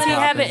What's Does he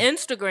have an poppin'?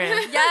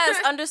 Instagram?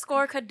 Yes,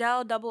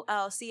 _Cadell double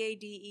L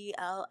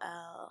CADELL.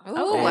 Oh,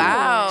 Okay.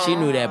 wow. She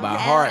knew that by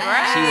heart.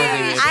 Right. She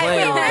wasn't even I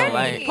playing feel with her.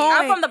 ready. Like,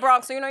 I'm from the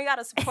Bronx, so you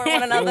gotta support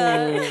one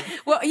another.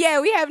 Well, yeah,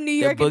 we have New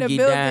York in the boogie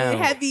building down.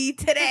 heavy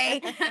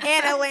today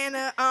and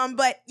Atlanta.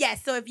 But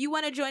yes, so if you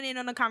want to join in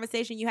on the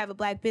conversation, you have a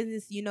black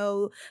business, you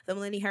know, the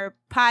Millennial Her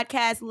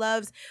podcast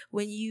loves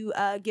when you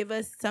give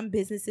us some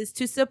businesses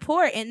to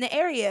support in the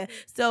area.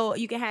 So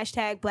you can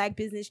hashtag Black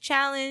Business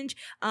Challenge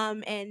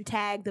and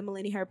tag the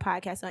Millennial Her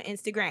podcast on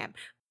Instagram.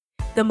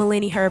 The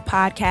Millennial Her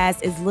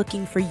podcast is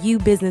looking for you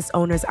business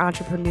owners,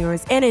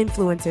 entrepreneurs, and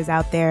influencers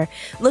out there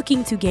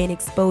looking to gain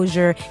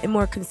exposure and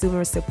more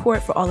consumer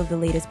support for all of the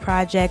latest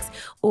projects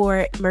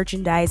or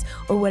merchandise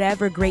or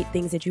whatever great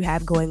things that you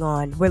have going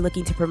on. We're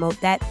looking to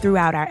promote that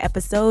throughout our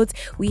episodes.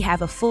 We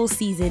have a full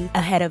season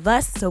ahead of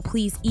us, so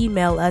please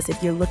email us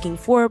if you're looking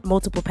for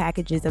multiple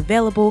packages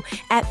available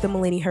at the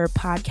Millennial Her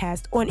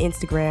podcast on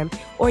Instagram,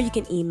 or you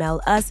can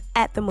email us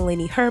at the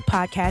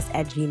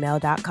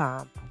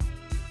millennialherpodcast@gmail.com.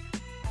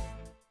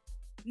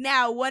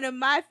 Now, one of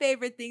my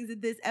favorite things in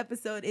this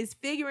episode is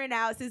figuring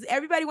out, since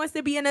everybody wants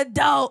to be an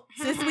adult,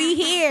 since we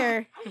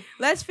here,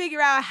 let's figure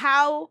out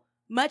how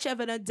much of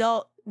an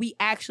adult we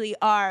actually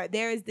are.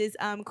 There is this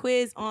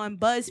quiz on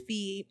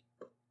BuzzFeed,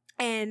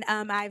 and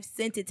I've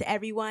sent it to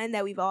everyone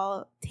that we've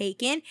all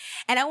taken,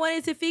 and I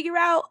wanted to figure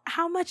out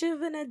how much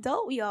of an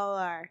adult we all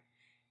are.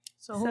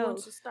 So who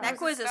wants to start? That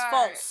quiz is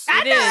false. I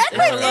It know, is. that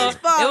quiz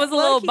is false. It was a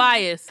little Low-key.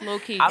 biased, low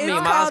key. I It's mean,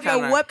 mine's called the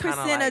kinda- "What kinda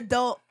percent like-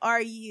 adult are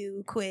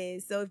you?"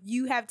 quiz. So if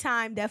you have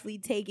time, definitely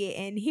take it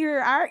and hear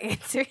our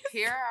answers.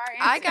 Here are our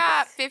I answers.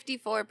 got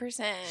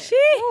 54%,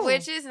 Sheesh.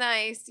 which is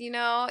nice. You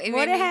know, it More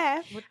made than me-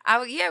 half.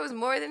 Yeah, it was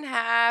more than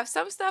half.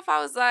 Some stuff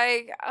I was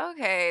like,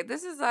 okay,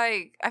 this is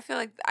like I feel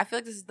like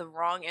this is the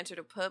wrong answer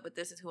to put, but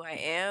this is who I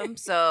am.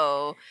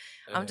 So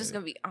I'm just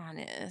gonna be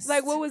honest.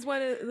 Like, what was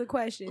one of the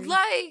questions?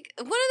 Like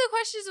one of the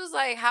questions was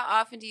like, how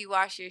often do you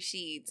wash your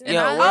sheets? And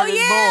Yo, I was, word is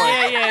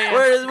born. yeah.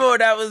 Word is born.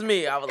 That was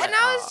me. I was like, and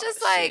I was "Oh,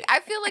 just like, shit." I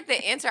feel like the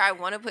answer I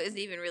want to put isn't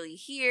even really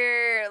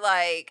here.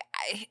 Like,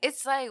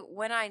 it's like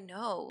when I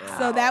know.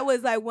 So that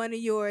was like one of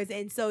yours,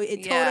 and so it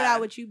totaled Yeah. out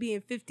with you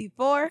being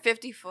 54.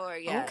 54.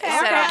 Yeah. Okay. It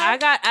said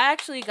Okay, I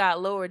actually got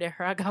lower than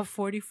her. I got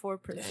 44%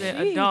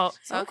 Jeez. adult.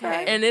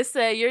 Okay. And it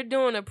said you're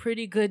doing a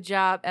pretty good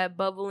job at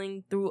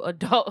bubbling through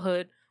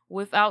adulthood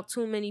without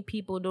too many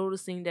people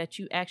noticing that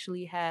you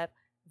actually have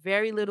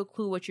very little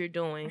clue what you're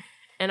doing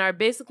and are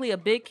basically a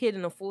big kid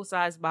in a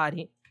full-size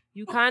body.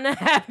 You kind of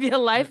have your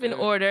life in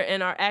order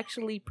and are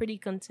actually pretty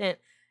content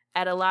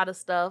at a lot of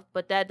stuff,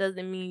 but that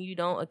doesn't mean you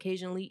don't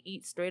occasionally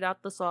eat straight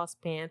out the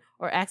saucepan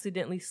or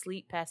accidentally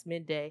sleep past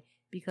midday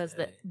because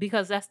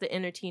that's the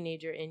inner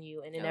teenager in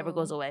you and it never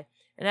goes away.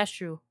 And that's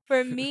true.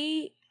 For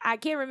me, I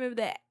can't remember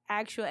the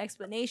actual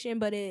explanation,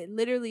 but it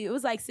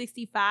was like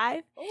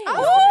 65. Okay.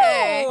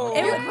 Oh.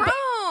 It You're was- grown.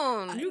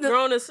 You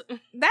grown as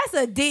That's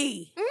a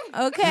D.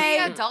 Hey, Okay.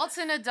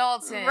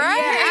 Adultin. Right.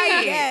 Yeah,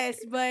 I guess,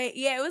 but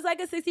yeah, it was like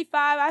a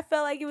 65. I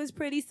felt like it was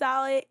pretty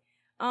solid.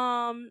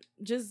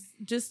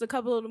 Just a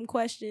couple of them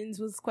questions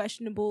was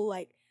questionable.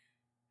 Like,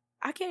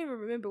 I can't even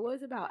remember. What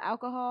was it about?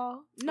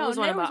 Alcohol? No, was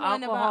one there about was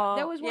one alcohol.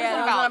 there was one Yeah, there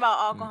was about one about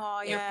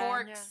alcohol. Your Yeah.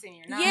 forks and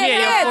your yeah, knives. Yeah,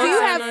 yeah. your Do you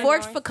forks have and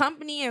forks knives. for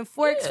company and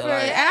forks Yeah, for?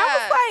 like- And I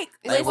was like,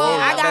 Like, listen, well,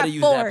 I y'all got gotta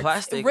use that forks,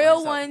 plastic or real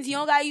something. ones. You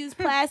don't gotta use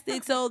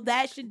plastic, so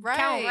that should Right.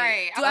 count.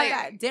 Right. Do I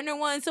got dinner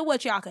ones? So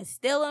what? Y'all can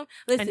steal them.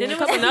 Listen, And then a there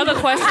was couple another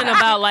people- question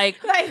about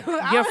like like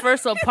I your was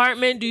first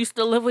apartment. Do you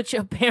still live with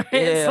your parents?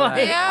 Yeah,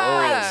 like,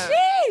 Yeah. like,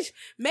 sheesh.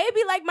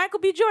 Maybe like Michael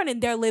B. Jordan,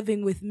 they're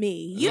living with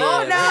me. You Yeah.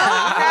 don't know.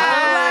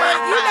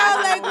 Like, you know,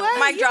 like what?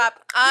 Mic drop.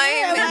 I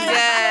Yeah, am like-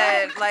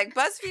 dead. Like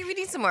BuzzFeed, we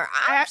need some more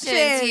options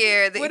Options.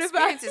 here. The What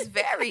about- experience is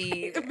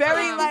very,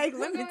 Very like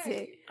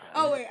limited.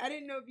 Oh wait, I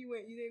didn't know if you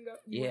went. You didn't go.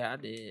 Yeah, I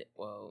did.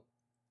 Well,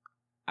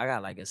 I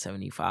got like a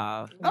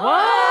 75. Oh, it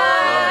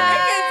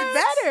gets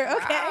better.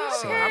 Okay. Wow.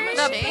 So I'm The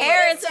ashamed.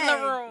 parents in the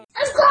room. The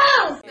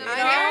You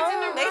parents in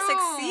know, the they room.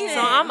 succeeded.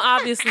 So I'm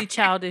obviously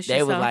childish.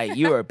 They was so- like,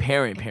 "You are a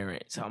parent."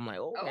 So I'm like,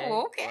 "Okay."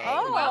 Oh, okay.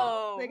 Oh.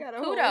 Well, They got a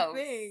kudos. whole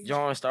thing.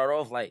 John start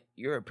off like,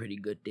 "You're a pretty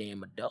good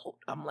damn adult."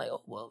 I'm like,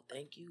 "Oh well,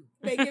 thank you."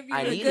 They give you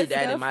I the needed good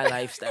that stuff. in my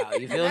lifestyle.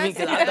 You feel me? That's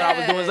Because I thought I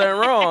was doing good.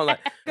 something wrong. Like,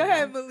 Go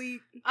ahead,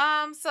 Malik.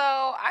 So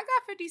I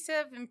got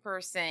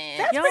 57%.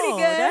 That's Yo, pretty good.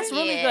 That's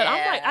really good.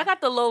 I'm like, Yeah. I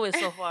got the lowest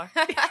so far.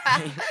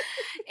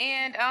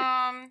 And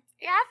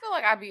yeah, I feel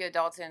like I be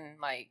adulting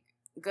like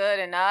good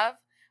enough,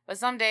 but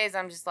some days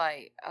I'm just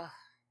like, ugh,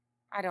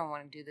 I don't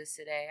want to do this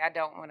today. I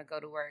don't want to go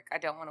to work. I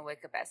don't want to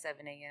wake up at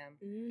 7 a.m.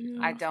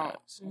 Mm-hmm. I don't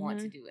Facts. want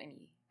to Mhm. do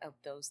any of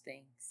those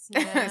things.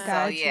 Yeah. So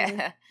Gotcha.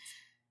 yeah,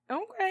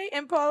 Okay,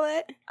 and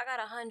Paulette. I got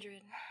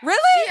 100. Really?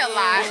 she a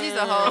lot. She's a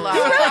whole lot.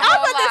 You really? I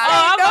was about to say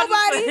I'm about to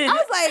nobody. say- I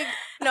was like,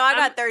 No, I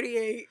got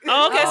 38.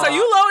 Oh, okay, so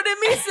you lower than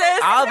me,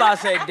 sis. I was about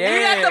to say, We at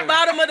 "Damn." the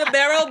bottom of the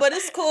barrel, but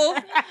it's cool.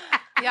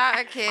 Y'all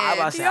are kids. I was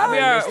about to say, Yeah, I we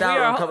are- missed out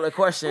we on are- a couple of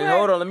questions.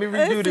 Hold on, let me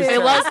redo this.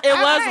 Listen. time. It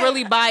was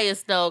really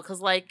biased though,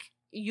 because like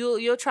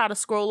you'll try to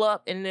scroll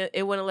up and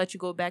it wouldn't let you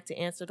go back to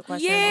answer the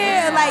question.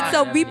 yeah, Yeah. like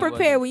so. Be Definitely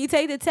prepared wasn't. when you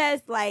take the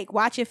test. Like,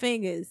 watch your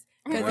fingers,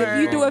 because if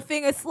Word. you do a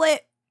finger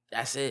slip,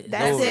 That's it.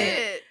 That's over.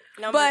 it.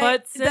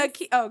 But since,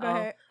 go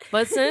ahead.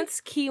 But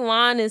since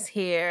Keyquan is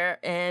here,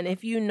 and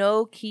if you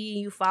know Key,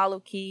 you follow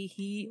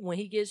Key, when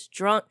he gets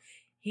drunk,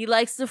 he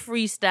likes to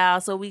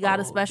freestyle. So we got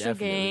a special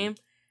game.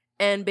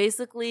 And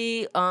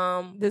basically,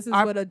 this is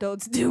what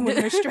adults do when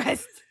they're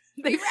stressed.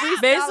 They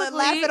freestyle and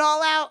laugh it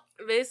all out.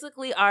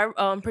 Basically, our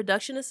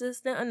production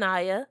assistant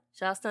Anaya,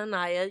 shouts to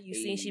Anaya. You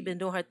seen she been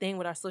doing her thing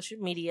with our social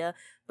media,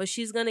 but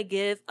she's gonna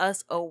give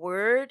us a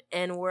word,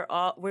 and we're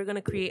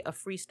gonna create a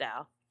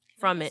freestyle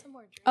from it.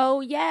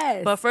 Oh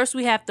yes. But first,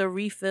 we have to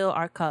refill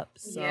our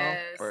cups. So.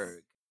 Yes.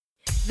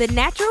 The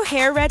Natural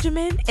Hair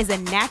Regimen is a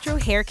natural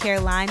hair care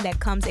line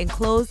that comes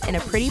enclosed in a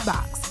pretty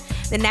box.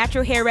 The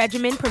Natural Hair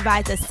Regimen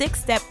provides a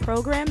 6-step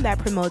program that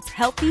promotes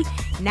healthy,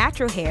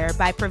 natural hair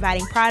by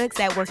providing products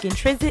that work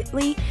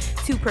intrinsically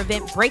to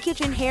prevent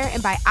breakage in hair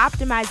and by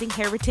optimizing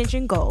hair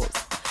retention goals.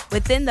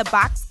 Within the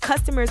box,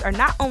 customers are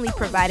not only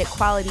provided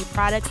quality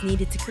products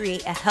needed to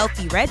create a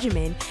healthy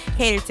regimen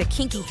catered to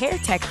kinky hair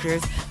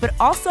textures, but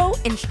also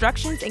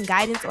instructions and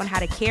guidance on how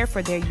to care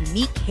for their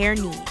unique hair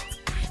needs.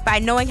 By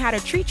knowing how to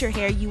treat your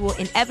hair, you will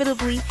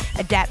inevitably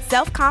adapt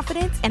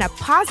self-confidence and a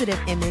positive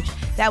image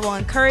that will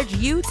encourage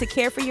you to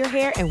care for your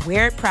hair and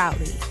wear it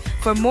proudly.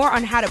 For more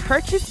on how to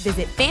purchase,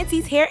 visit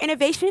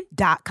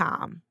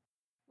fancyshairinnovation.com.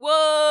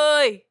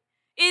 Whoa!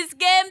 It's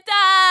game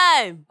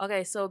time!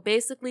 Okay, so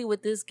basically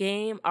with this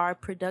game, our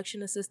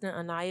production assistant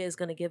Anaya is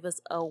going to give us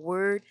a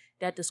word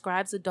that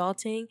describes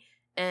adulting.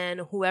 And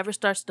whoever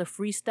starts the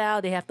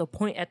freestyle, they have to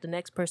point at the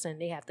next person.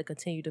 They have to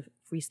continue to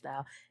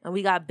freestyle. And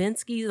we got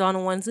Bensky's on the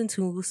 1s and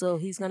 2s, so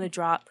he's going to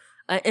drop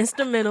an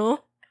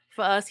instrumental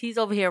for us. He's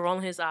over here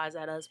rolling his eyes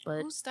at us.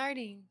 But Who's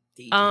starting?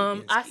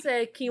 I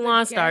said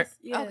Keyquan start.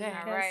 Yeah, Okay,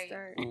 all right.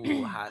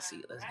 Ooh, hot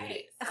seat. Let's get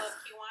it. So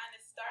Keyquan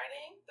is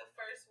starting. The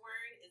first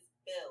word is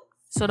bills.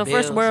 So the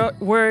Bills.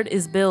 first word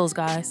is bills,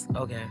 guys.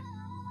 Okay.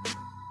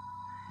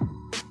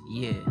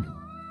 Yeah.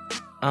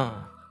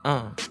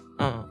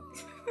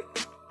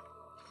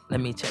 Let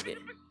me check it.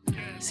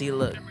 See,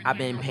 look, I've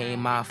been paying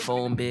my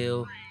phone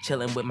bill,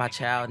 chilling with my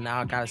child.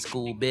 Now I got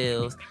school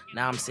bills.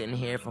 Now I'm sitting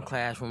here from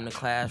classroom to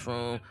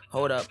classroom.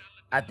 Hold up,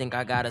 I think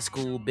I got a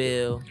school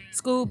bill.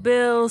 School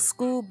bills,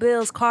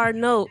 card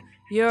note.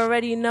 You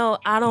already know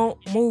I don't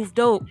move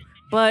dope,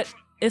 but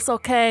it's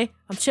okay.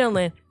 I'm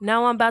chilling.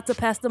 Now I'm about to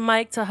pass the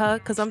mic to her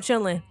because I'm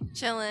chilling.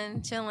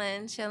 Chilling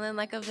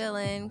like a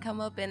villain.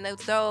 Come up in the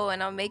throw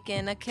and I'm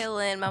making a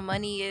killing. My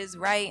money is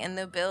right and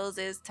the bills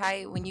is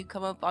tight. When you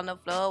come up on the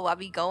floor, I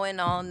be going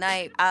all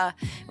night.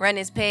 Rent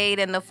is paid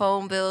and the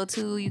phone bill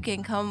too. You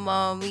can come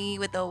on me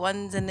with the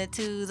 1s and the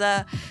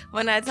 2s.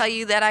 When I tell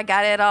you that I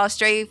got it all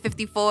straight,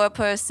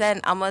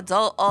 54%. I'm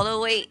adult all the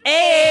way.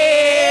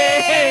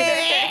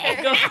 Hey!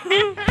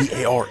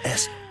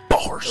 BARS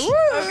bars. Okay. Go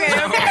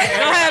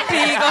ahead, P.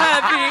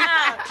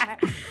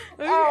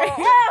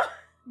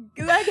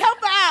 Like, help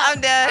out.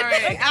 I'm done. All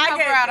right.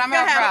 I'm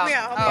help her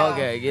out.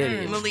 Okay, get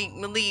it. Malik.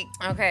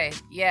 Okay,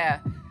 yeah.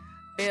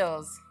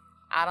 Bills.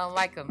 I don't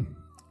like them.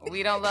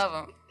 We don't love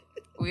them.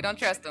 We don't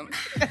trust them.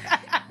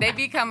 They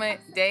be coming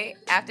day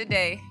after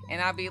day,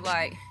 and I'll be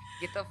like,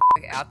 get the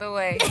out the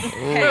way.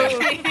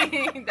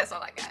 That's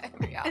all I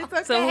got. Y'all. It's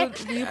okay. So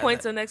do you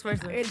point to the next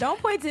person? Don't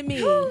point to me.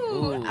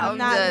 Ooh. I'm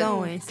not done.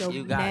 going. So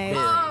You got next.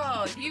 bills.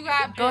 Oh, you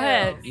got bills. Go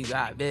ahead. You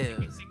got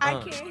bills. I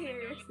can't hear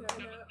it. So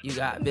no. You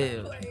got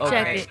bills. Check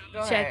Okay. it. Go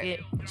Check ahead. it.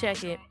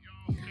 Check it.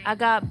 I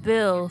got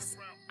bills.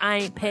 I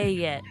ain't paid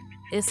yet.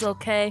 It's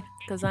okay,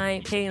 because I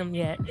ain't paid them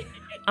yet.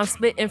 I'm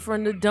spitting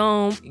from the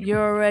dome. You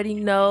already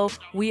know.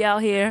 We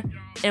out here,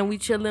 and we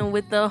chilling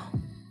with the...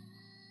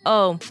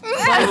 Oh.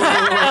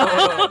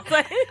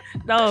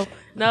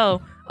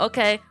 No.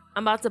 Okay,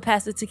 I'm about to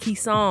pass it to Key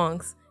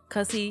Songs,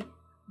 because he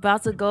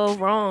about to go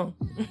wrong.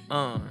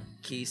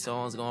 Key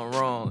songs going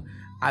wrong.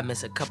 I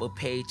miss a couple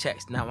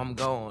paychecks, now I'm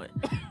going.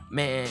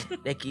 Man,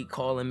 they keep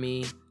calling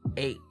me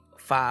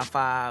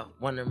 855,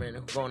 wondering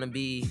who's gonna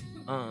be.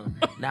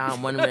 Now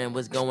I'm wondering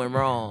what's going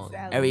wrong.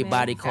 Sally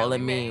Everybody Mae.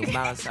 calling me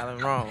Mount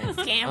Sally wrong.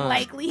 Scam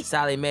likely.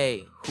 Sally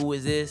Mae, who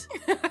is this?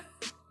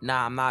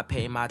 Nah, I'm not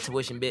paying my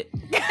tuition bit.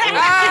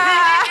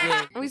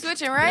 We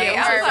switching, right?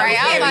 Yeah, I was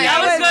right. like,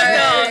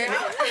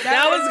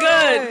 That was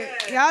good,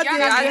 though. Y'all did.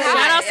 got it.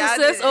 Shout out to Y'all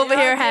sis did. over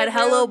here had did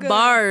hello real good.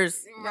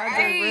 bars.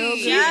 Right.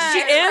 She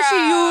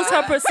used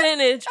her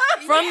percentage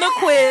from the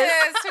quiz.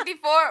 Yes, 54%.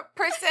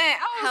 I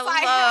was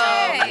like,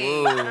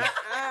 hey. Whoa.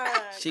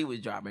 She was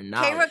dropping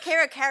knowledge.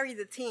 Kara carried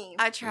the team.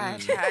 I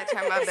tried my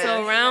best.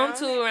 So round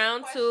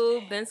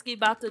two, Bensky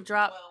about to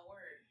drop.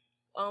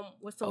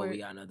 What's the Oh, word? we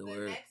got another The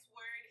word. next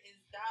word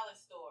is dollar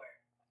store.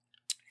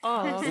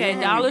 Oh, okay.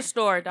 Dollar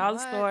store.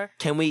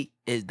 Can we,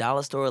 is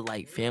dollar store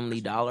like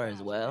Family Dollar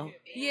as well?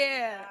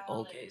 Yeah.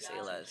 Okay,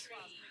 say less.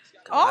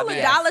 All the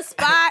dollar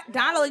spot,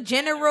 Dollar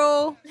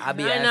General, I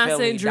be 99 at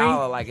Family cent drink.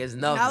 Dollar like it's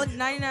nothing.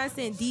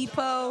 99-cent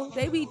Depot.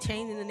 They be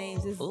changing the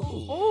names. It's- Ooh.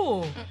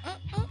 Ooh.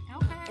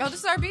 Oh, this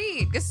is our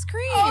beat. This is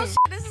cream.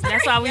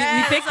 That's why we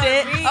picked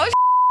it. Oh,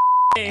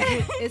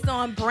 It's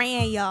on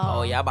brand, y'all.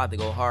 Oh, y'all about to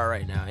go hard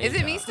right now. Is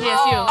it me y'all? still? Yes,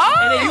 you. Oh,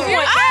 And then you you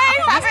point-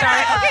 I you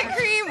start. Okay,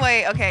 cream.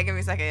 Wait, okay, give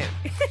me a second.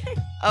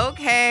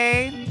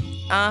 Okay.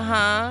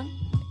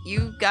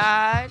 You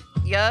got,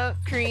 yup,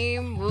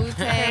 cream,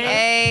 Wu-Tang,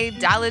 A,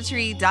 Dollar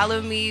Tree,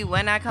 Dollar Me.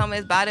 When I come,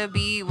 it's about to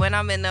be. When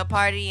I'm in the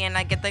party and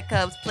I get the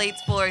cups,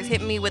 plates, forks,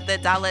 hit me with the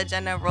Dollar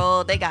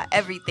General. They got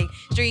everything.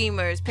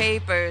 Streamers,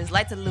 papers,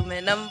 lights,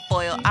 aluminum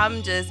foil.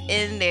 I'm just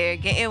in there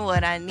getting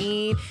what I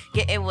need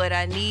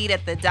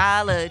at the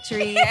Dollar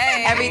Tree.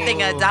 Hey. Everything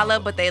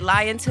 $1, but they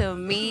lying to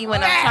me.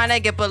 When I'm trying to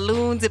get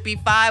balloons, it be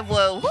 5.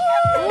 Well, woo!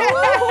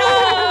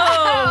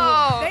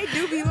 They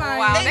do be lying.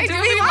 Wow, They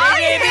do be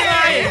lying.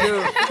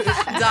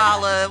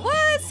 Dollar.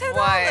 What?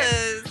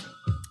 $10.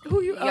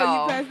 Who you? you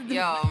passing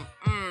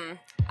the-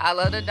 I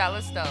love the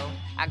dollar store.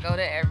 I go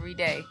there every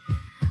day.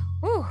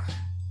 Whew,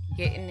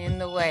 getting in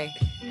the way.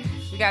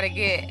 We gotta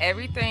get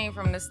everything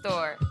from the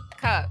store,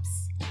 cups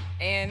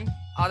and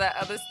all that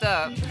other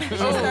stuff.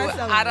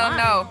 Ooh, I don't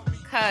know,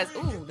 cause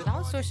the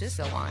dollar store should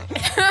sell wine.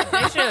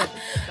 They should.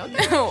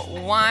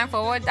 Wine for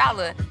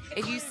 $1.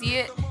 If you see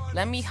it,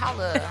 let me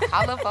holler for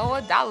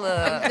 $1.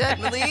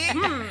 Definitely.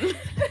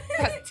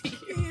 That's to you.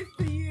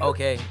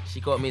 Okay,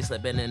 she caught me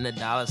slipping in the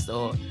dollar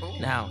store.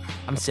 Now,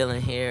 I'm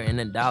chilling here in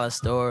the dollar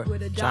store,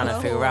 With a trying to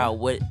dollar figure hole. out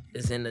what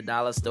is in the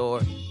dollar store.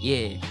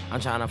 Yeah,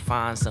 I'm trying to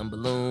find some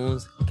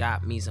balloons,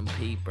 got me some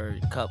paper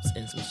cups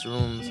and some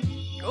shrooms.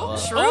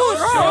 Shrooms.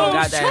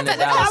 Got that in the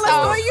dollar Dollar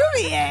store. store you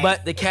be at.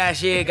 But the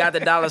cashier got the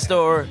dollar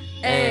store.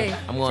 Hey,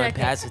 And I'm going check to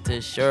pass it to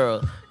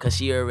Cheryl, because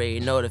she already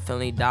know the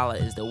Philly dollar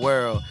is the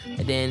world.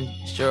 And then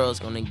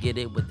Cheryl's going to get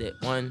it with it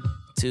 1,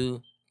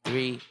 2,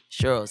 3.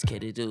 Cheryl's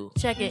kitty do.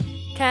 Check it.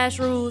 Cash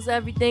rules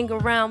everything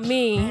around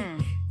me.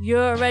 You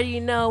already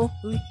know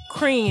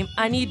cream.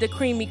 I need the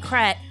creamy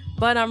crack,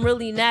 but I'm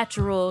really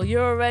natural. You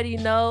already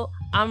know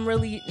I'm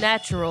really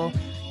natural.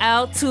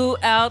 L2,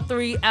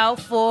 L3,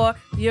 L4.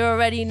 You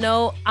already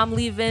know I'm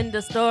leaving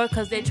the store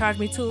because they charge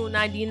me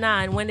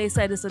 $2.99 when they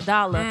said it's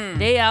 $1.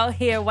 They out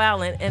here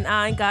wildin' and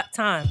I ain't got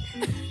time.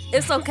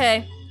 It's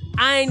okay.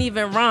 I ain't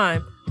even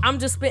rhyme. I'm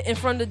just spitting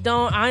from the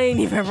dome. I ain't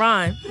even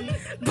rhyme.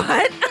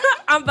 But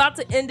I'm about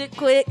to end it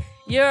quick.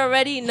 You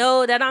already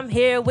know that I'm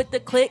here with the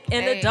click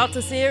and the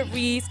Adultin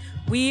Series.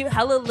 We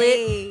hella lit.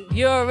 Hey.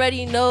 You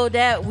already know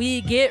that we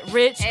get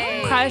rich.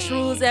 Hey. Christ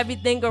rules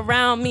everything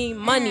around me.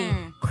 Money.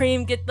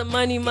 Cream get the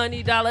money.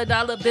 Dollar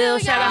bill.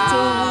 Shout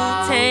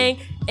out to Wu-Tang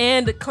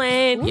and the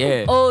clan.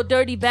 Yeah. Oh,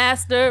 dirty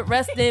bastard.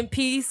 Rest in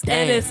peace. Damn.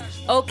 And it's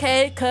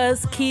okay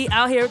cause Key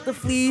out here with the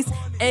fleece.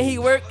 And he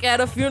work at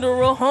a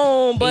funeral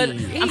home. But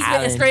Hey, I'm spitting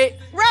Allen. straight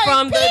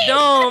from the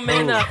dome.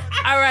 And all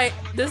right,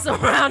 this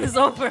round is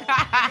over.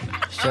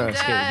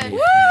 Cheryl's kitty.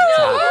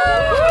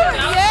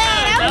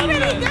 Yeah, that was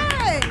pretty good.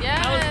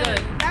 That was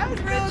good. That was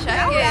real good.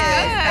 Check it.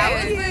 That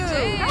was Thank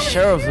you. legit.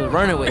 Cheryl was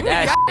running with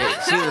that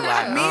shit. She was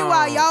like,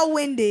 Meanwhile, y'all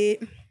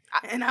winded,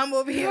 and I'm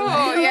over here.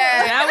 Oh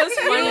yeah. That was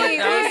funny.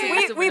 That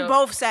was super We dope.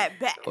 both sat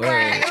back. Word.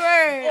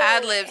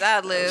 Ad libs.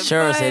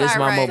 Cheryl said, "This is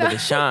my Alright. moment to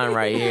shine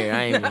right here."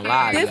 I ain't even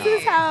lie. This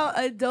is how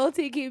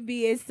adulting can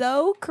be. It's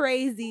so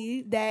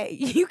crazy that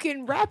you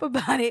can rap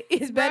about it.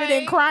 It's better than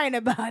Right. crying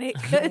about it.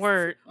 'Cause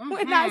Word.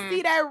 when I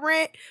see that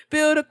rent,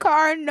 build a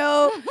car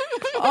note,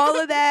 all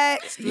of that,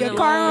 your Student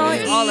car on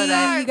loans, E, all of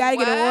that. you gotta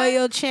get an What?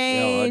 oil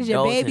change,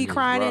 your adulting baby is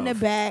crying in the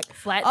rough. back.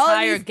 Flat All of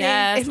tire, these things,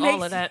 gas, it all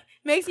makes- of that.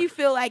 Makes you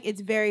feel like it's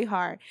very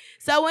hard.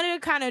 So I wanted to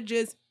kind of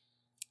just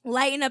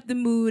lighten up the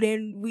mood,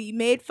 and we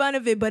made fun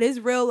of it, but it's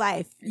real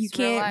life. You It's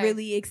real can't life.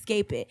 really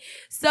escape it.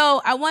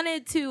 So I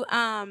wanted to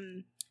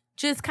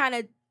just kind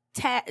of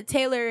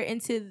tailor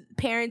into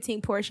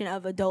parenting portion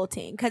of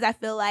adulting, because I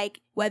feel like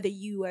whether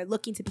you are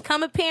looking to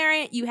become a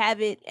parent, you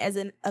have it as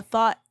a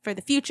thought for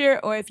the future,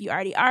 or if you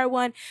already are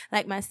one,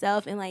 like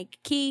myself and like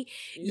Key,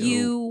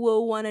 you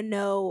will want to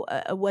know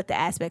what the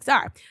aspects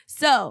are.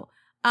 So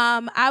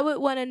I would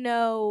want to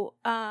know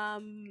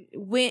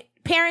when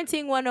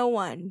parenting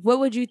 101, what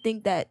would you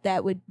think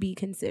that would be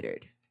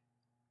considered?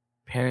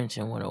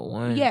 Parenting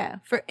 101. Yeah,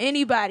 for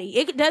anybody.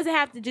 It doesn't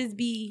have to just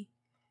be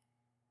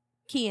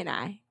Key and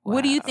I.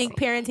 What do you think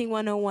parenting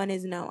 101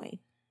 is knowing?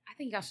 I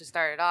think y'all should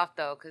start it off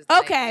though, because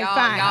Okay, y'all,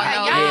 fine. Y'all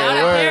know, Yeah, y'all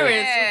know word.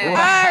 parents. Yeah. All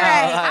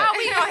right. Oh,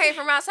 we don't hate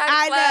from outside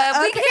I the know,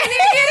 club. We okay. can't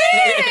even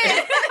get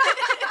in.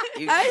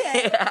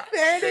 Okay.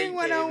 Parenting Thank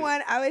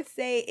 101, I would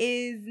say,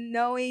 is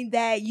knowing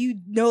that you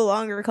no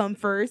longer come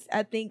first.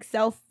 I think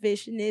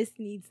selfishness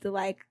needs to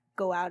like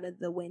go out of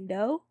the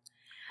window.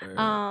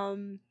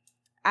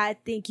 I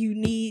think you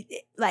need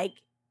like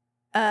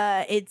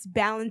it's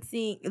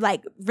balancing,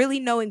 like really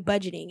knowing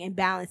budgeting and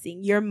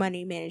balancing your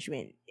money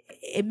management.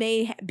 It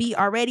may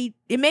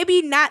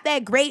be not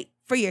that great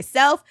for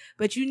yourself,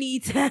 but you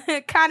need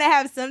to kind of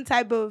have some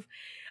type of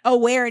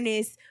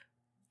awareness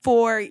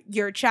for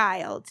your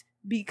child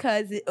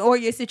or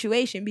your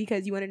situation,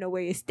 because you want to know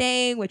where you're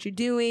staying, what you're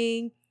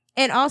doing.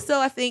 And also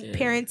I think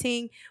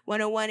parenting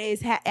 101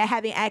 is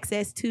having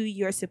access to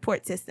your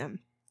support system.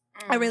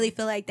 I really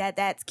feel like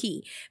that's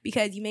key,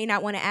 because you may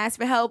not want to ask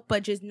for help,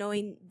 but just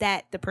knowing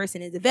that the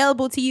person is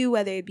available to you,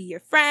 whether it be your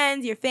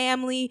friends, your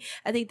family,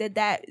 I think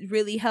that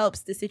really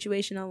helps the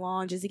situation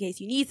along, just in case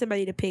you need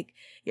somebody to pick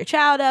your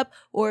child up,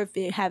 or if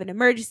you have an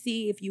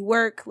emergency, if you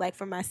work. Like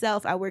for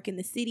myself, I work in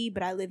the city,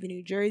 but I live in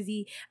New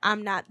Jersey.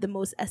 I'm not the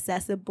most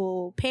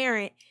accessible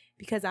parent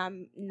because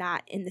I'm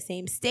not in the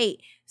same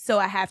state. So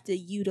I have to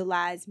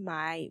utilize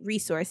my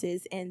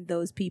resources and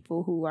those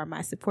people who are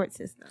my support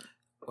system.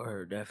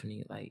 Or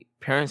definitely, like,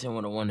 parenting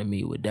 101 to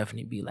me would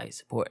definitely be, like,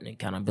 support and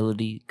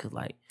accountability, because,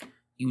 like,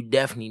 you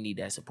definitely need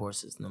that support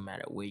system no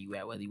matter where you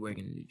at, whether you work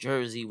in New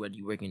Jersey, whether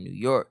you work in New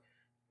York.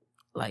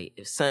 Like,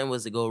 if something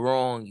was to go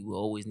wrong, you will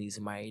always need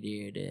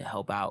somebody there to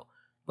help out.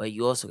 But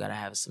you also got to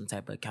have some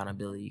type of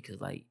accountability, because,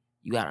 like,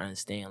 you got to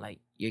understand, like,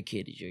 your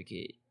kid is your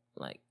kid.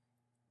 Like,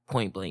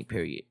 point blank,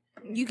 period.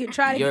 You can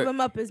try to give them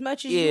up as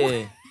much as you want.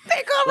 Yeah.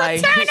 They gonna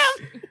return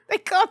them. They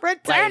gonna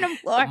return them,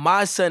 Lord.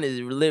 My son is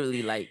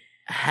literally, like,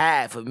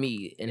 half of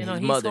me and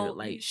his mother,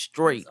 like,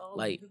 straight.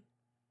 Like,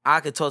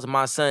 I could talk to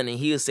my son and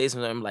he'll say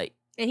something. I'm like,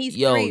 and he's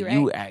yo, 3, right?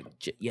 you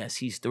act. Yes,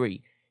 he's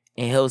 3.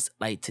 And he'll,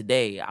 like,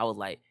 today, I was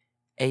like,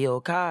 hey, yo,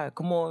 Kai,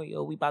 come on,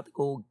 yo, we about to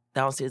go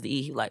downstairs to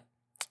eat. He like,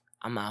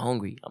 I'm not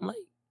hungry. I'm like,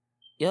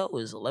 yo,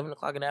 it's 11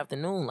 o'clock in the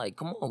afternoon. Like,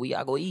 come on, we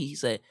gotta go eat. He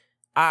said,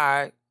 all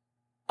right,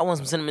 I want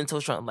some cinnamon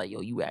toast crunch. I'm like,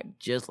 yo, you act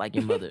just like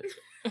your mother.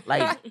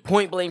 Like,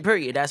 point blank,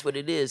 period. That's what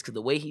it is. Because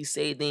the way he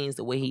say things,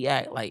 the way he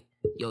act, like,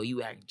 yo,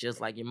 you act just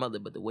like your mother.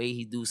 But the way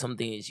he do some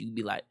things, you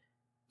be like,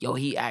 yo,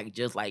 he act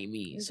just like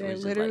me. So They're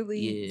it's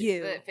literally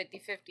just like, you.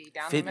 50-50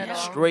 down 50 the middle.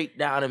 straight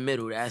down the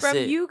middle. That's From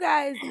it. you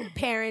guys,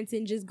 parents,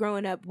 and just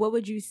growing up, what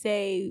would you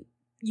say,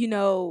 you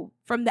know,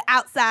 from the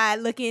outside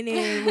looking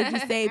in, would you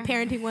say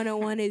Parenting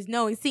 101 is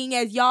knowing? Seeing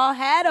as y'all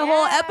had a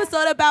whole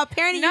episode about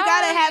parenting, you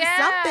gotta have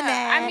something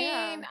that. I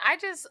mean, I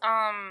just,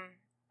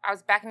 I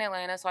was back in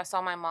Atlanta, so I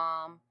saw my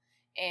mom.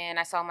 And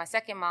I saw my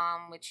second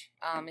mom, which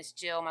is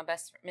Jill,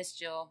 Miss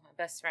Jill, my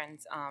best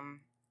friend's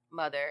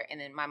mother, and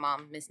then my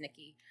mom, Miss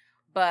Nikki.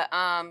 But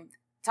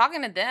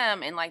talking to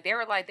them, and like they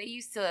were like, they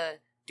used to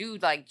do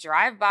like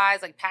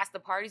drive-bys, like past the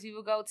parties we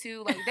would go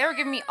to. Like they were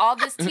giving me all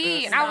this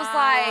tea, and I was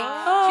like,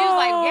 she was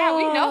like,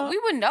 yeah, we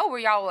would know where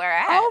y'all were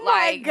at. Oh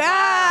my like,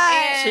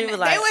 God! She was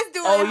like, they was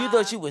doing. Oh, you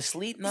thought you was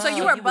asleep? No, So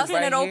you were busting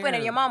right it open here.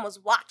 and your mom was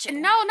watching.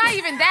 No, not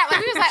even that. Like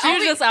we was like, She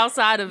was just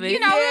outside of it. You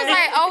know, we was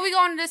like, oh, we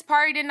going to this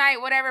party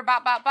tonight, whatever,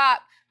 bop, bop, bop.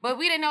 But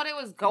we didn't know they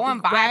was going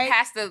by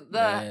past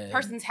the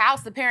person's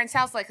house, the parents'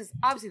 house, like, because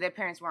obviously their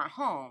parents weren't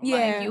home. Yeah.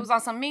 Like, it was on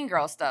some Mean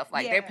Girl stuff.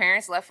 Like, their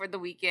parents left for the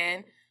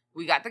weekend.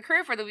 We got the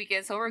crib for the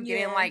weekend, so we're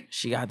getting, like...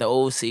 She got the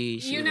OC. She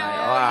You was know, like,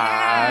 all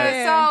right.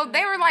 yeah. So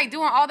they were, like,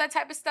 doing all that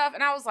type of stuff,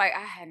 and I was like,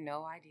 I had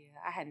no idea.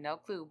 I had no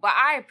clue. But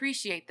I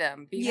appreciate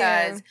them,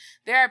 because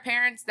there are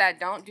parents that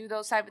don't do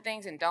those type of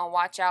things and don't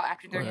watch out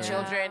after their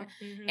children.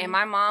 Mm-hmm. And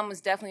my mom was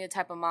definitely the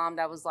type of mom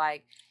that was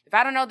like, if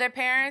I don't know their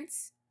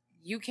parents,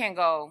 you can't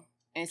go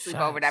and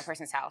sleep over that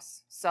person's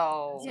house.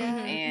 So,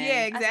 and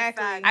yeah,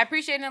 exactly. I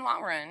appreciate it in the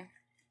long run.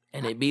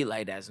 And it be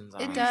like that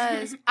sometimes. It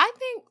does. I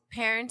think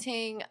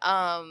parenting,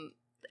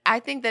 I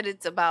think that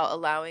it's about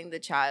allowing the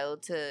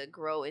child to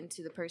grow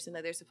into the person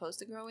that they're supposed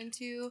to grow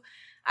into.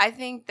 I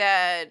think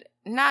that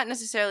not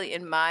necessarily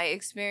in my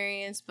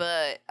experience,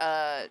 but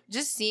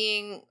just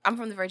seeing, I'm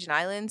from the Virgin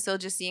Islands, so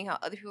just seeing how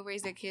other people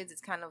raise their kids, it's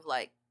kind of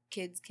like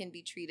kids can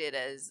be treated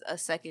as a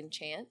second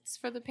chance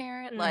for the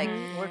parent. Like,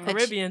 we're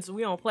Caribbeans,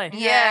 we don't play.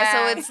 Yeah,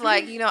 so it's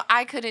like, you know,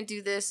 I couldn't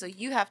do this, so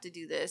you have to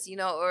do this, you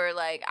know, or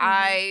like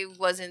I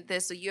wasn't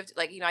this, so you have to,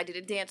 like, you know, I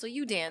didn't dance, so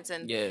you dance.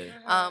 And there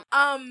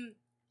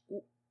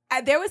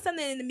was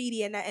something in the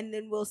media, and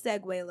then we'll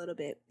segue a little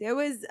bit. There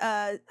was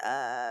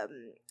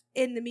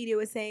in the media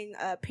was saying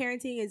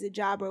parenting is a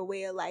job or a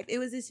way of life. It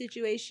was a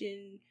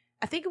situation,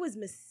 I think it was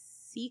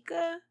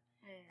Masika,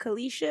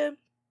 Kalisha,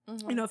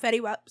 you know,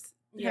 Fetty Wap's.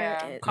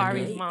 Yeah,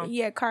 Kari's mom.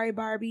 Yeah, Kari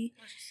Barbie.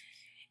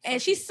 And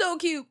she's so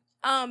cute.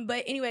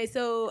 But anyway,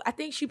 so I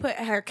think she put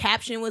her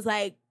caption was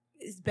like,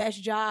 it's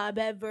best job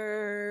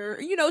ever.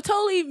 You know,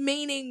 totally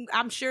meaning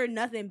I'm sure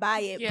nothing by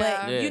it.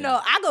 Yeah. But you know,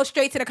 I go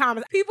straight to the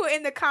comments. People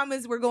in the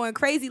comments were going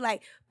crazy,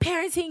 like,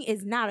 parenting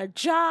is not a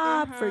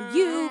job for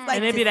you. Like,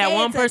 And maybe to that say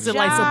one it's a person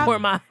like job. support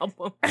my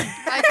album.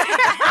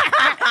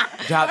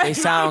 Drop their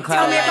SoundCloud.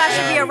 Tell me if I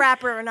should be Yeah. a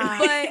rapper or not.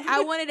 But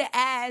I wanted to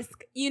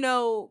ask, you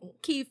know,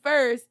 Key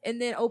first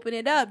and then open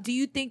it up. Do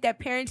you think that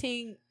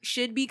parenting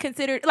should be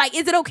considered, like,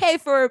 is it okay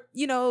for,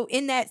 you know,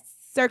 in that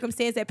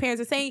circumstance that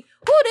parents are saying,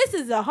 oh, this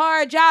is a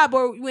hard job,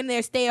 or when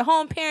they're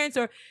stay-at-home parents,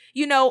 or,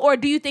 you know, or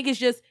do you think it's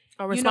just,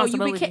 A you know,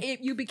 responsibility.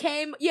 you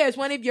became, yeah, it's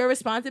one of your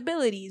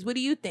responsibilities. What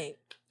do you think?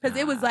 Because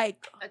it was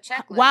like A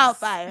checklist.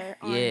 wildfire.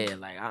 on- Yeah,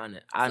 like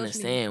I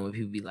understand when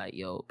people be like,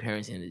 yo,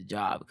 parenting is a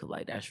job, because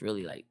like that's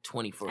really like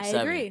 24/7.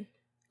 I agree.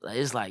 Like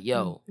it's like,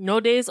 yo, No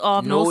days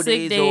off, no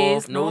sick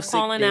days, no sick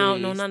calling out,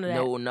 no none of that.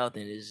 No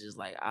nothing. It's just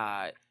like,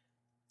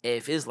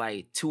 if it's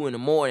like 2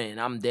 a.m. and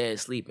I'm dead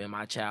asleep and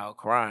my child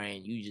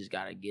crying, you just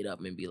gotta get up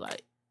and be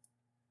like,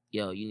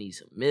 yo, you need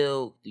some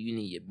milk? Do you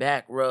need your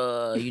back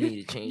rub? You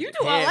need to change You your do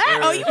all that?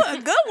 Pampers? Oh, you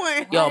a good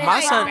one. Yo, What my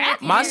is son,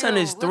 that? my son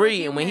is Little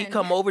 3, and when he human.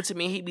 come over to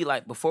me, he be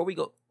like, before we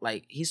go,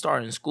 like he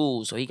starting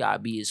school, so he gotta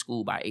be at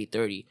school by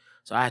 8:30.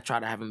 So I try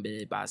to have him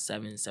bed by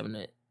 7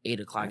 to 8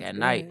 o'clock That's at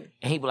night, good.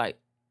 and he be like,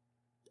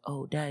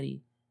 "Oh,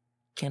 daddy,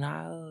 can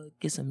I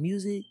get some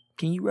music?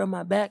 Can you rub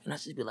my back?" And I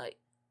just be like,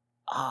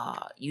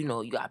 you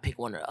know, you gotta pick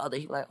one or the other.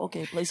 He be like,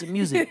 "Okay, play some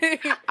music."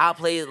 I'll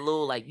play a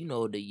little, like, you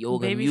know, the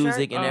yoga Baby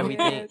music Shark? and Oh,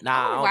 everything. yeah. Nah,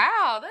 I don't-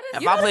 Wow, that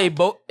is.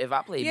 if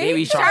I play Yeah, Baby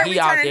he Shark, Shark be he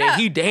out turning there, up.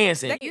 he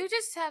dancing. You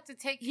just have to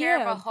take care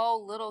Yeah. of a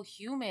whole little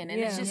human,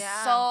 and it's Yeah. just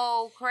Yeah.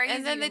 so crazy.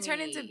 And then they to turn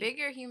me. into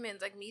bigger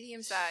humans, like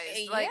medium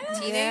sized, like Yeah.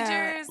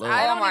 teenagers. Yeah.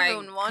 I Oh don't my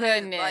even want to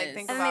like goodness.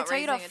 think And then about they tell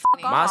you to raising a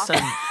fuck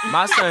teenager. off.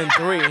 My son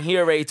 3, and he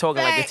already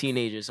talking like a Facts.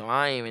 teenager, so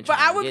I ain't even But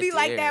trying I to would get be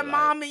like there, that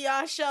mom in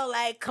y'all show.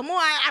 Like, come on,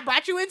 I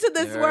brought you into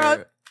this yeah,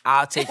 world.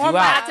 I'll take you Or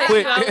out I'll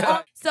quick. take you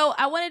out. So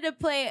I wanted to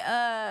play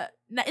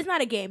it's not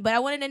a game, but I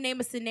wanted to name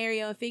a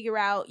scenario and figure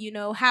out, you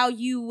know, how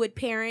you would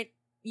parent.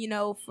 You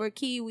know, for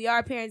Key, we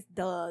are parents,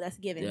 duh, that's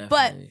a given.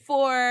 Definitely. But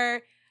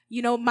for,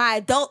 you know, my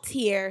adults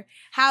here,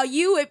 how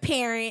you would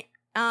parent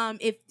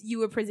if you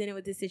were presented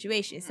with this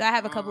situation. So I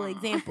have a couple of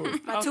examples.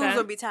 My Okay. tubes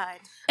will be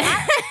tied.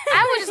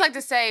 I would just like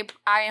to say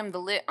I am the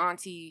lit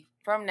auntie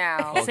from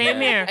now. Okay.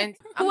 Same here. And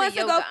Who I'm wants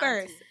the to go yoga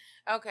first?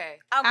 okay,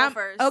 I'll go I'm-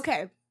 first.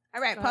 Okay.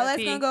 All right, Go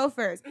Paulette's ahead, gonna P. go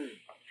first.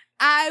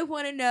 I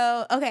want to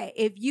know, okay,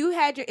 if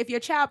your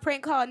child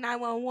prank called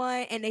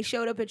 911 and they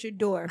showed up at your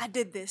door. I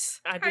did this.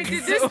 I did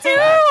did this this too.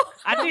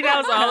 I think that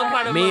was all a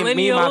part of me and my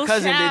millennials.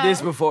 cousin child. did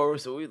this before,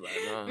 so we like,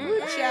 Ooh,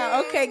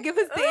 child. Okay, give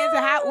us the answer.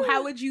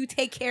 How would you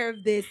take care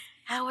of this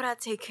How would I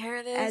take care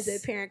of this?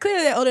 as a parent?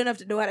 Clearly, they're old enough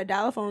to know how to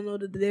dial a phone, know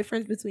the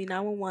difference between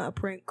 911, a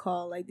prank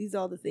call. Like, these are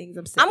all the things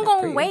I'm saying. I'm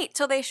gonna wait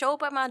till they show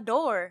up at my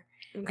door,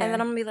 Okay. and then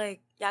I'm gonna be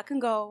like, "Y'all can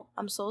go.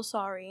 I'm so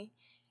sorry.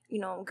 You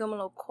know, give them a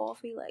little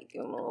coffee, like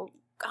give them a little,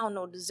 I don't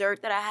know,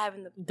 dessert that I have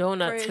in the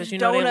Donuts, fridge. because you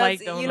know they like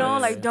donuts. You know,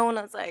 like Yeah.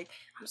 donuts. Like,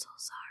 I'm so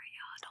sorry,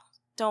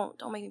 y'all.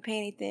 Don't make me pay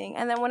anything.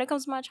 And then when it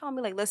comes to my child, I'll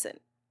be like, listen,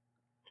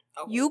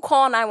 you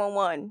call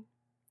 911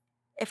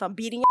 if I'm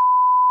beating.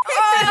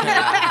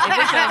 If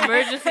it's an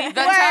emergency, If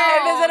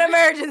it's an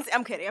emergency,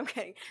 I'm kidding. I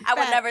would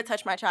Fact. never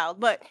touch my child,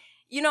 but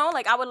you know,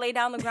 like I would lay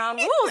down the ground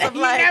rules of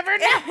You like. never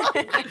know.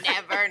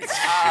 never know.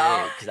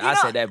 because I know-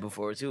 said that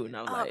before too, and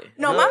I was like,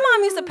 No, huh? my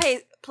mom used to play A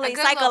good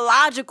little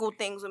psychological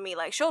things with me.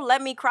 Like she'll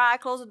let me cry,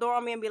 close the door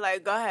on me, and be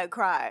like, "Go ahead,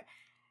 cry,"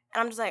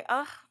 and I'm just like,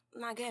 "Ugh,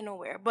 I'm not getting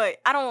nowhere." But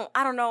I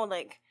don't know,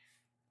 like.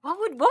 What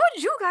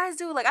would you guys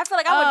do? Like, I feel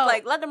like I would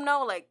like let them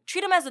know, like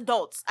treat them as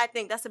adults. I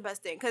think that's the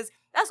best thing because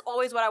that's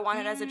always what I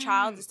wanted as a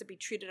child, is to be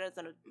treated as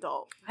an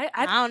adult.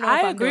 I don't know if I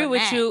I'm agree doing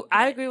with that, you.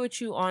 I but- agree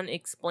with you on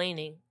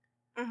explaining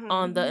Mhm.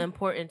 on the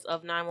importance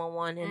of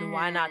 911 and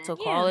why not to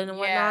call it and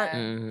whatnot. Yeah.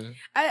 Mhm.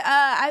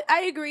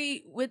 I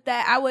agree with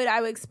that. I would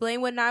explain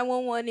what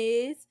 911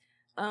 is.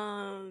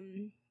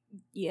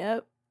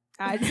 Yep.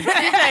 I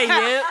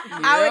Yep.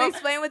 I would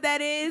explain what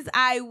that is.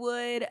 I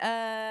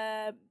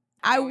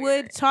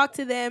would talk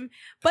to them,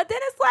 but then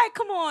it's like,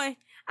 come on.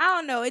 I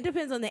don't know. It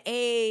depends on the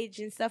age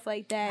and stuff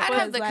like that. I'd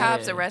have 'cause, the like,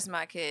 cops Yeah. arrest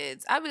my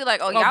kids. I'd be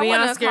like, oh, Oh, y'all be on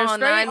want to scared call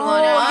straight?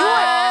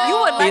 911? You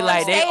would Be let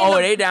like, them stay in the-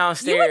 they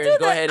downstairs. do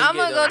Go that. ahead and I'm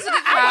get gonna go them. to the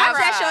I watch cops.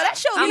 that show. That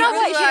show. You know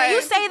what? Like-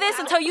 You say this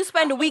until you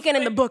spend the weekend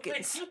in the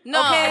bookings.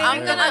 No, okay?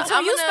 I'm gonna. Until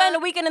I'm you gonna, spend the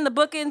weekend in the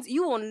bookings,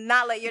 you will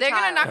not let your They're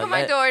child. gonna knock on my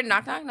Let- door,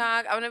 knock, knock,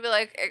 knock. I'm gonna be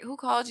like, who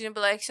called you? And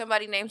be like,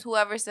 somebody named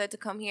whoever said to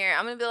come here.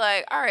 I'm gonna be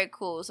like, all right,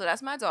 cool. So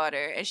that's my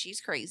daughter, and she's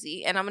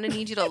crazy, and I'm gonna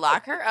need you to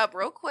lock her up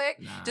real quick.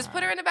 Just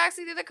put her in the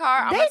backseat of the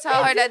car. I'm gonna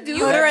tell her that do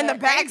Put her that. in the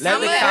back.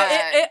 Let the seat.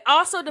 cops- It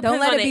also depends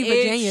let on it the be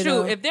age Virginia, too.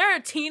 though. If they're a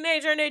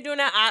teenager and they're doing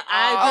that, I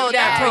Oh, agree with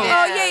that yeah, too.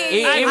 yeah. Oh, yeah, yeah,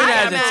 yeah. Even I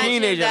as a imagine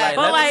teenager, that. like,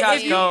 But let like, the cops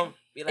if you- come.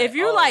 Be like, If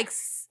you're oh.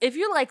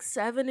 like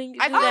 7 and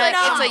you I do feel like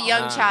that, it's a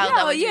young no. child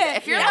that would do that.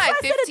 If you're That's like why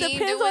I said 15 it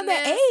depends doing on the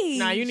this, age.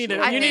 nah, you need I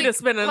to think,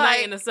 spend a like,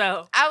 night in the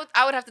cell.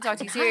 I would have to talk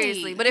to you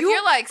seriously. But if You-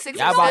 you're like 6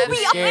 y'all or about 7,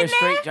 to scare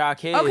straight y'all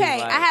kids. Okay,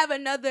 like, I have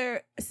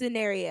another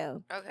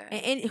scenario. okay.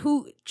 And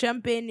who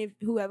jump in if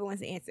whoever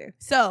wants to answer.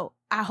 So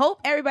I hope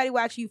everybody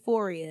watch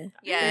Euphoria.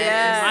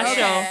 Yes. My Okay.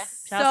 show.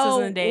 Shout out So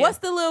Susan Dave. what's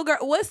the little girl?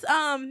 What's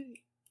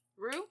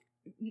Rue?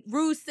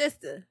 Rue's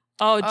sister?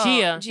 Oh,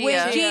 Gia.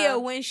 When Gia. Gia,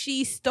 when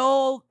she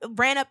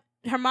ran up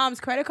her mom's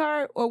credit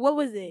card, or what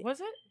was it? Was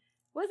it?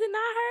 Was it not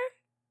her?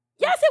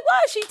 Yes, it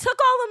was. She took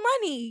all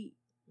the money.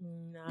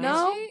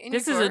 No?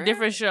 This is a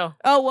different show.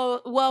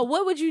 Oh well.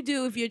 What would you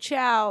do if your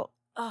child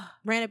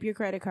ran up your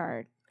credit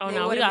card? Oh They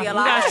no, we wouldn't got be we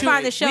allowed. got to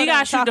find the shoot. show We that got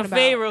I'm shoot the talking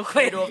fade about. real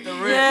quick. Straight off the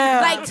rip. Yeah.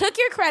 Like took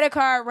your credit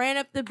card, ran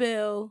up the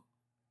bill,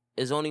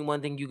 There's only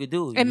one thing you could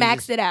do. and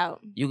maxed it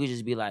out. You could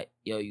just be like,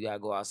 yo, you gotta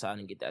go outside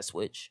and get that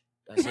switch.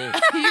 That's it.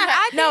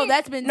 No,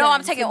 that's been No, done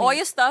I'm taking to all me.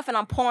 your stuff and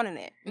I'm pawning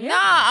it. Nah,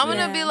 I'm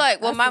gonna Yeah. be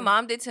like, well, That's my it.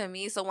 mom did to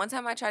me. So one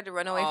time I tried to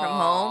run away from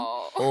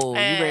home. Oh, you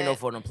ran And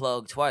off on the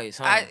plug twice,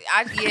 huh?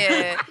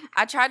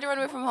 I tried to run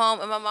away from home,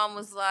 and my mom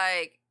was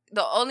like,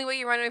 the only way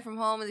you run away from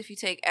home is if you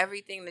take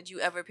everything that you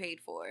ever paid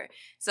for.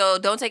 So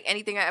don't take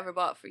anything I ever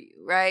bought for you,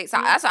 right? So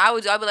that's what I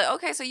would do. I'd be like,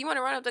 okay, so you want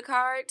to run up the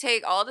card,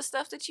 take all the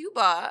stuff that you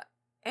bought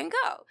and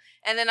go.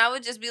 And then I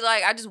would just be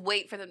like, I just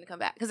wait for them to come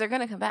back because they're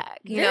gonna come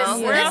back. You know,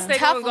 This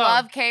tough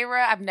love,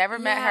 Kara. I've never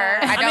met her.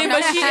 I don't know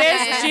but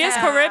she is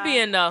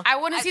Caribbean though. I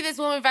wouldn't see this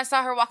woman if I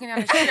saw her walking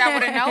down the street. I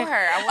wouldn't know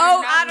her.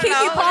 Kiki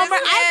Palmer.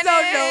 I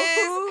don't know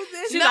who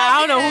this. She's like, I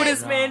don't know who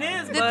this man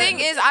is. The thing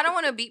is, I don't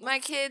want to beat my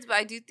kids, but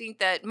I do think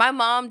that my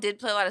mom did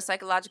play a lot of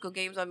psychological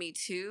games on me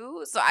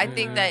too. So I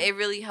think that it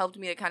really helped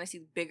me to kind of see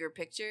the bigger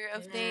picture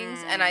of things.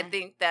 And I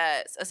think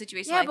that a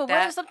situation like that. Yeah, but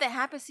what if something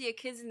happens to your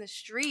kids in the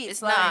street?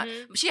 It's not.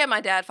 She had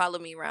my dad follow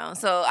me around,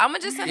 so I'm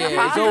gonna just send her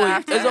it's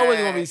always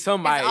gonna be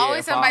somebody. It's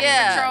always somebody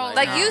controlling.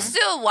 Like you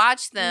still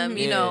watch them,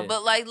 you know,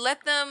 but like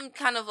let them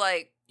kind of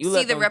like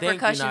see the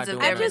repercussions of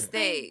their I just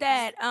mistakes. think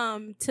that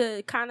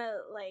to kind of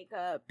like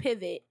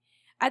pivot,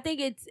 I think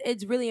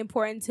it's really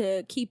important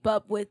to keep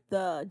up with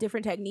the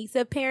different techniques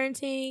of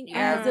parenting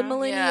as a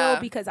millennial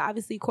because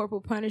obviously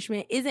corporal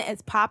punishment isn't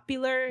as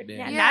popular.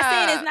 Yeah. I'm not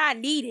saying it's not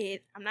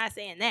needed. I'm not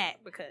saying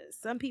that because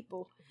some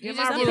people,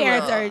 some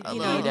parents are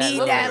need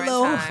that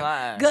little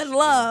good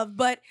love,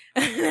 but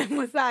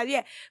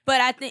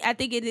But I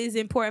think it is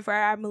important for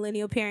our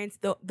millennial parents,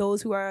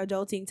 those who are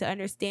adulting, to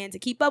understand to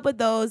keep up with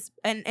those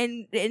and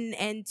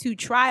to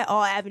try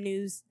all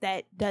avenues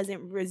that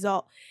doesn't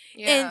result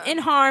in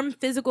harm,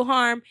 physical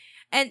harm.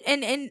 And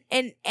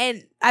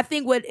I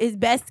think what is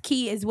best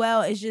key as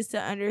well is just to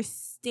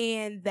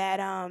understand that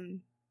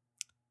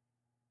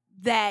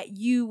that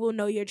you will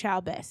know your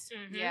child best.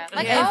 Mm-hmm. Yeah.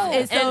 Like,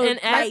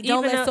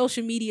 don't let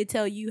social media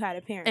tell you how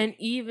to parent. And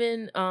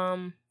even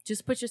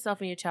just put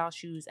yourself in your child's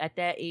shoes. At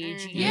that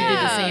age, you did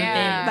the same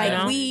thing.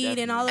 Like weed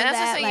and all of that. And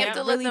that's the thing, like, you have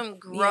to let them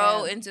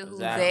grow into who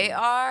they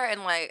are.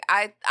 And like,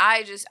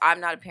 I'm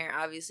not a parent,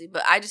 obviously,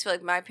 but I just feel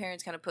like my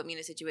parents kind of put me in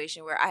a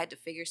situation where I had to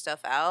figure stuff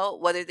out,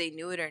 whether they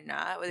knew it or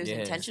not, whether it was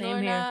intentional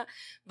or not.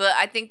 But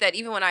I think that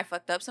even when I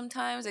fucked up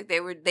sometimes, like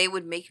they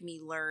would make me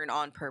learn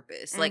on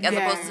purpose. Like, as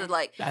opposed to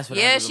like,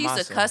 she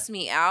used to cuss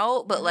me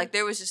out, but like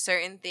there was just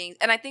certain things.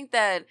 And I think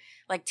that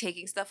like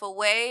taking stuff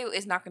away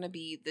is not going to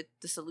be the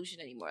solution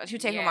anymore. Like, you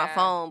take my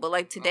phone, but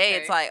like today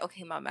it's like,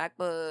 okay, my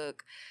MacBook,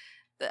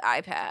 the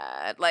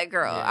iPad, like,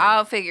 girl,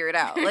 I'll figure it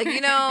out. Like,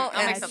 you know,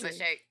 I'll make something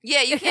shake.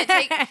 Yeah, you can't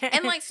take,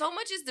 and like so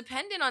much is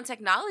dependent on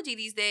technology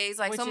these days,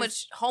 like so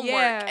much homework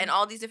and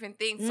all these different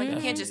things. It's like you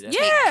can't just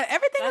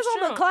everything is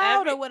on the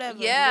cloud or whatever.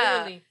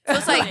 Yeah, literally. So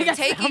it's like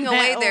taking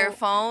away their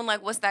phone,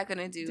 like what's that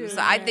gonna do?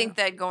 So I think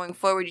that going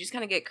forward, you just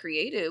kind of get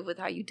creative with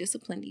how you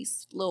discipline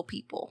these little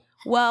people.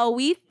 Well,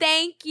 we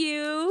thank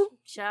you.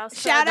 Shout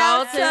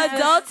out to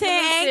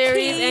Adultin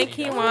Series and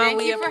Keyquan.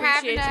 Thank you for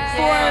having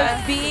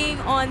us. For being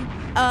on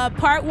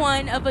part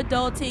 1 of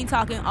Adulting,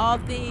 talking all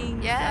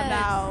things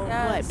about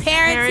what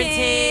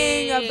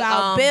parenting,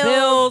 about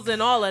bills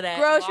and all of that,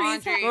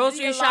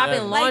 grocery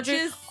shopping,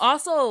 laundry.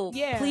 Also,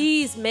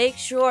 please make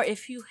sure,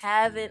 if you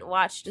haven't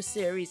watched the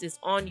series, it's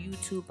on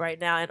YouTube right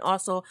now. And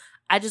also,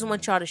 I just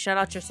want y'all to shout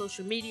out your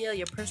social media,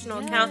 your personal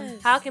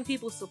account. How can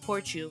people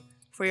support you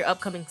for your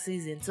upcoming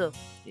season too?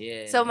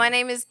 So my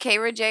name is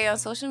Kara J on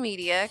social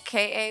media,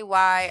 KAYRAJAY,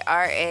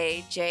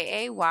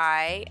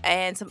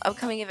 and some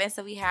upcoming events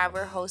that we have.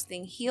 We're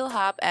hosting Heel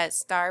Hop at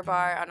Star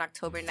Bar on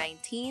October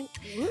 19th.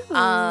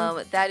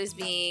 That is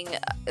being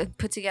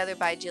put together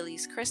by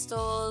Jilly's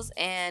Crystals,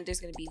 and there's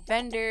going to be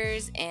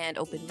vendors and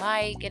open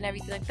mic and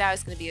everything like that.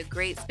 It's going to be a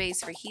great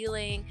space for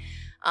healing,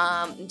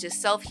 just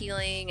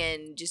self-healing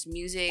and just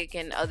music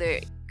and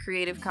other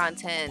creative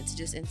content to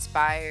just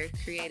inspire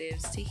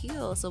creatives to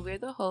heal. So we're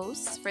the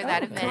hosts for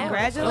that event.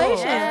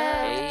 Congratulations.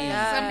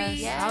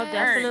 I'll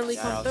definitely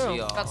come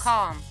through. A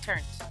calm turn.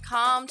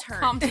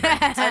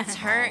 A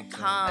turn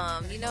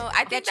calm. You know,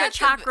 I think get your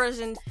chakras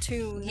in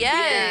tune.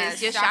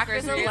 Yes, your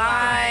chakras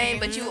aligned,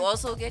 but you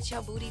also get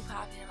your booty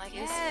popping. Like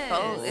it's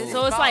both.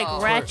 So it's like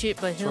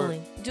ratchet but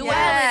healing.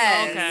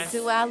 Duality.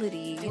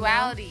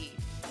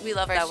 We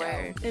love that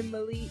word. And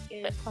Malik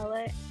and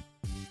Paulette.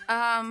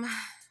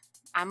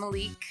 I'm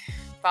Malik.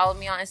 Follow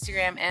me on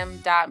Instagram,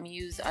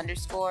 m.muse_.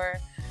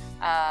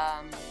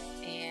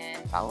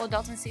 And follow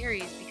Adultin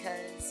Series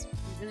because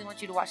we really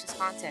want you to watch this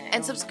content.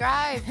 And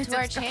subscribe to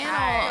our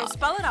channel.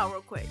 Spell it out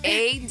real quick.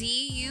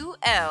 ADULTIN,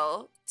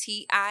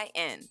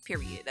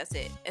 period. That's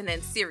it. And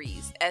then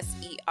series,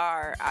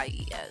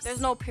 SERIES. There's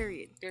no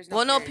period.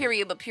 No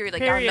period, but period.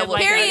 Like, y'all know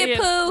what period,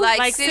 poo.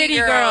 Like city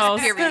girls,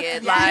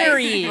 period.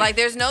 Like,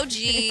 there's no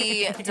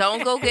G.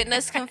 Don't go getting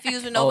us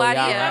confused with nobody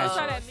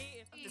else.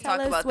 Tell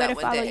talk us about where that to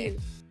one follow day. you.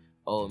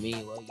 Oh, me?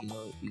 Well, you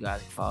know, you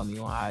guys can follow me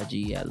on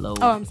IG at low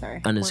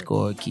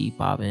 _key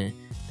poppin'.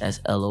 That's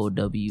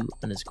LOW_KEYPOPPIN.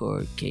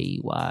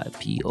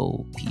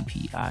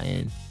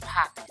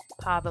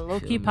 Poppin', low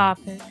key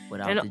poppin'.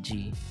 Without the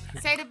G.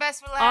 Say the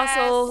best for last.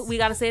 Also, we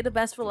gotta say the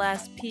best for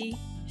last. P.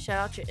 Shout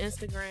out your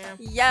Instagram.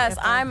 Yes,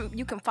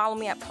 you can follow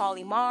me at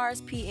Paulie Mars,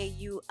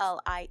 PAULIE.Mars,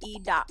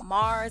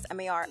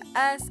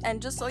 MARS.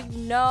 And just so you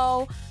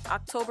know,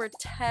 October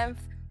 10th,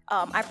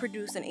 I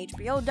produced an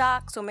HBO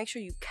doc, so make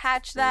sure you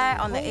catch that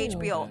on the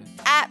HBO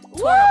app.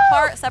 Torn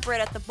Apart,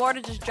 Separated at the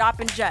Border, just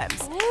dropping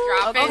gems.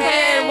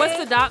 Okay, and what's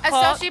the doc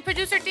called? Associate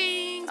producer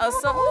things.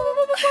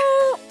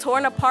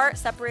 Torn Apart,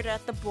 Separated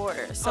at the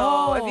Border.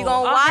 So if you're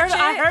gonna watch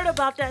I heard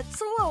about that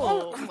too.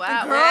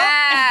 Wow.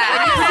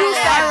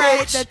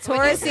 The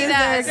Taurus see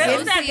that?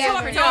 getting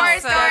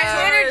Taurus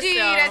energy.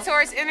 y'all. That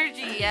Taurus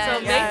energy.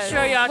 So make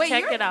sure y'all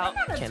check it out.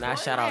 Can I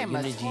shout out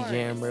Unity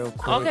Jam real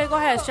quick? Okay, go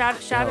ahead.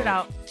 Shout it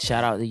out.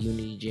 Shout out the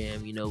Unity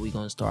Jam. You know, we're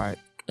going to start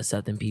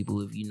accepting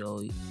people if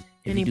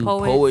Any you do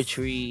poets?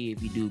 poetry,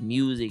 if you do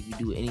music, if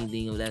you do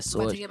anything of that About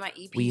sort. to get my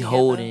EP We together.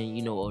 holding,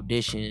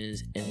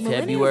 auditions in Millennials are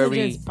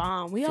February. just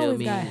bomb. We Feel always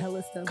me? got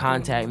hella stuff.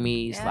 Contact going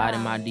me, slide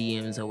in Yeah. my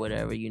DMs or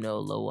whatever,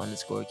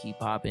 low_ keep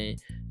popping.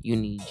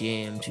 Unity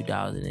Jam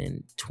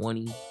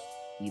 2020.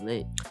 We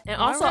lit.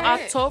 And also All right.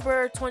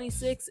 October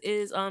 26th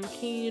is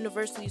King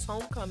University's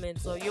homecoming.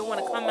 So you'll want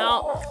to come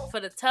out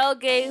for the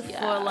tailgate,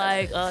 for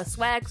like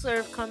swag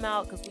surf, come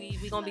out because we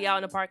gonna be out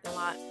in the parking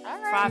lot. All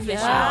Fry right. fish,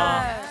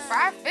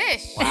 Fried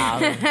fish. Wow.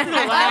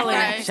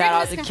 Wow. Shout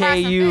out to Sigmas can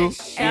fry some KU.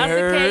 fish. Shout out to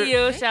heard?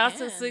 KU. Shout out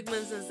to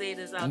Sigmas and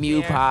Zetas out Mu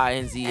there. Pi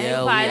and ZL.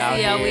 And We Pi out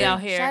ZL, we here. out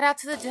here. Shout out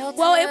to the Delta.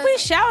 Well, if we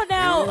shout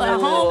out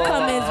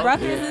homecomings, Ooh.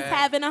 Rutgers is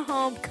having a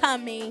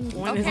homecoming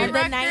on is the it?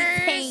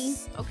 19th.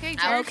 Okay,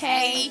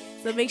 Okay,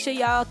 so make sure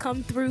y'all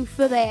come through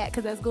for that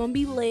because that's gonna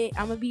be lit.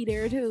 I'm gonna be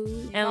there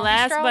too. And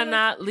last but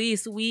not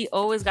least, we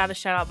always got to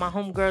shout out my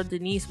homegirl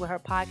Denise with her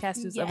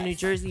Podcasters of New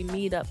Jersey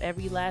meetup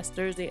every last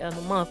Thursday of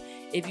the month.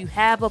 If you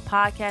have a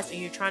podcast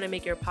and you're trying to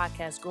make your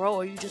podcast grow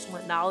or you just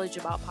want knowledge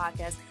about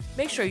podcasts,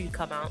 make sure you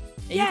come out.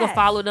 And you can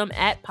follow them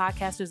at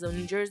Podcasters of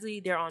New Jersey.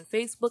 They're on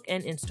Facebook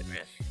and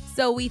Instagram.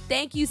 So we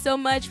thank you so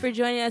much for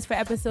joining us for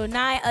episode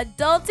 9,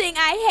 Adulting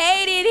I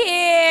Hate It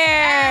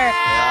Here.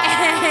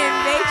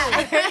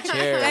 And make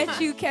sure that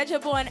you catch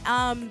up on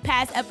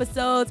past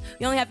episodes.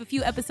 We only have a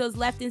few episodes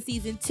left in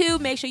season 2.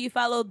 Make sure you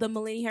follow the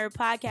Millennial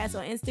Podcast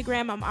on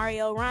Instagram. I'm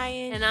Ariel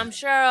Ryan. And I'm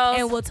Cheryl.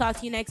 And we'll talk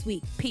to you next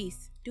week.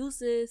 Peace.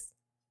 Deuces.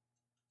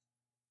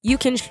 You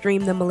can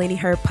stream the Millennial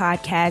Her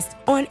podcast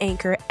on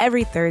Anchor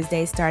every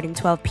Thursday starting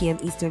 12 p.m.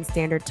 Eastern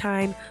Standard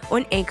Time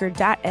on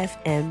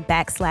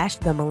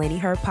anchor.fm/the Millennial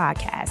Her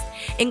podcast,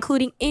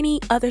 including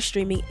any other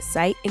streaming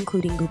site,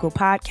 including Google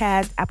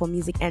Podcasts, Apple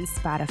Music, and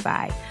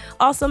Spotify.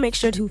 Also, make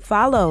sure to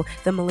follow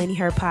the Millennial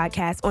Her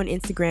podcast on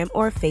Instagram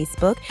or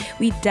Facebook.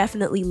 We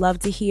definitely love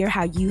to hear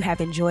how you have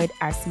enjoyed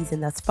our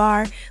season thus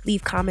far.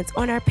 Leave comments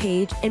on our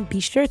page and be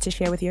sure to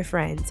share with your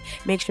friends.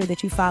 Make sure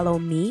that you follow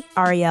me,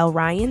 Ariel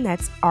Ryan,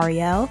 that's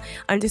Ariel_Ryan,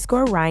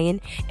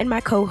 and my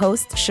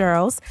co-host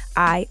Cheryl's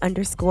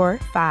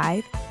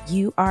I_5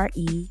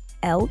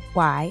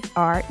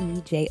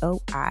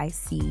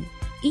 URELYREJOICE.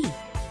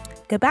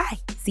 Goodbye.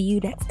 See you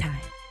next time.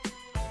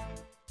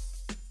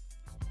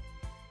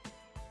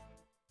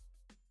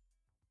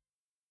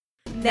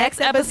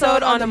 Next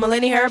episode on the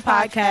Millennial Her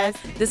podcast.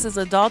 This is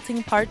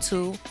Adulting Part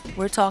 2.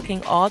 We're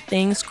talking all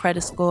things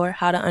credit score,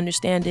 how to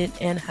understand it,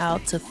 and how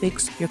to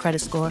fix your credit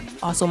score.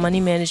 Also money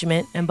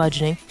management and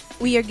budgeting.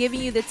 We are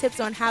giving you the tips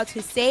on how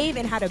to save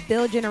and how to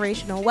build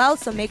generational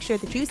wealth, so make sure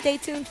that you stay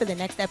tuned for the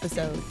next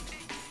episode.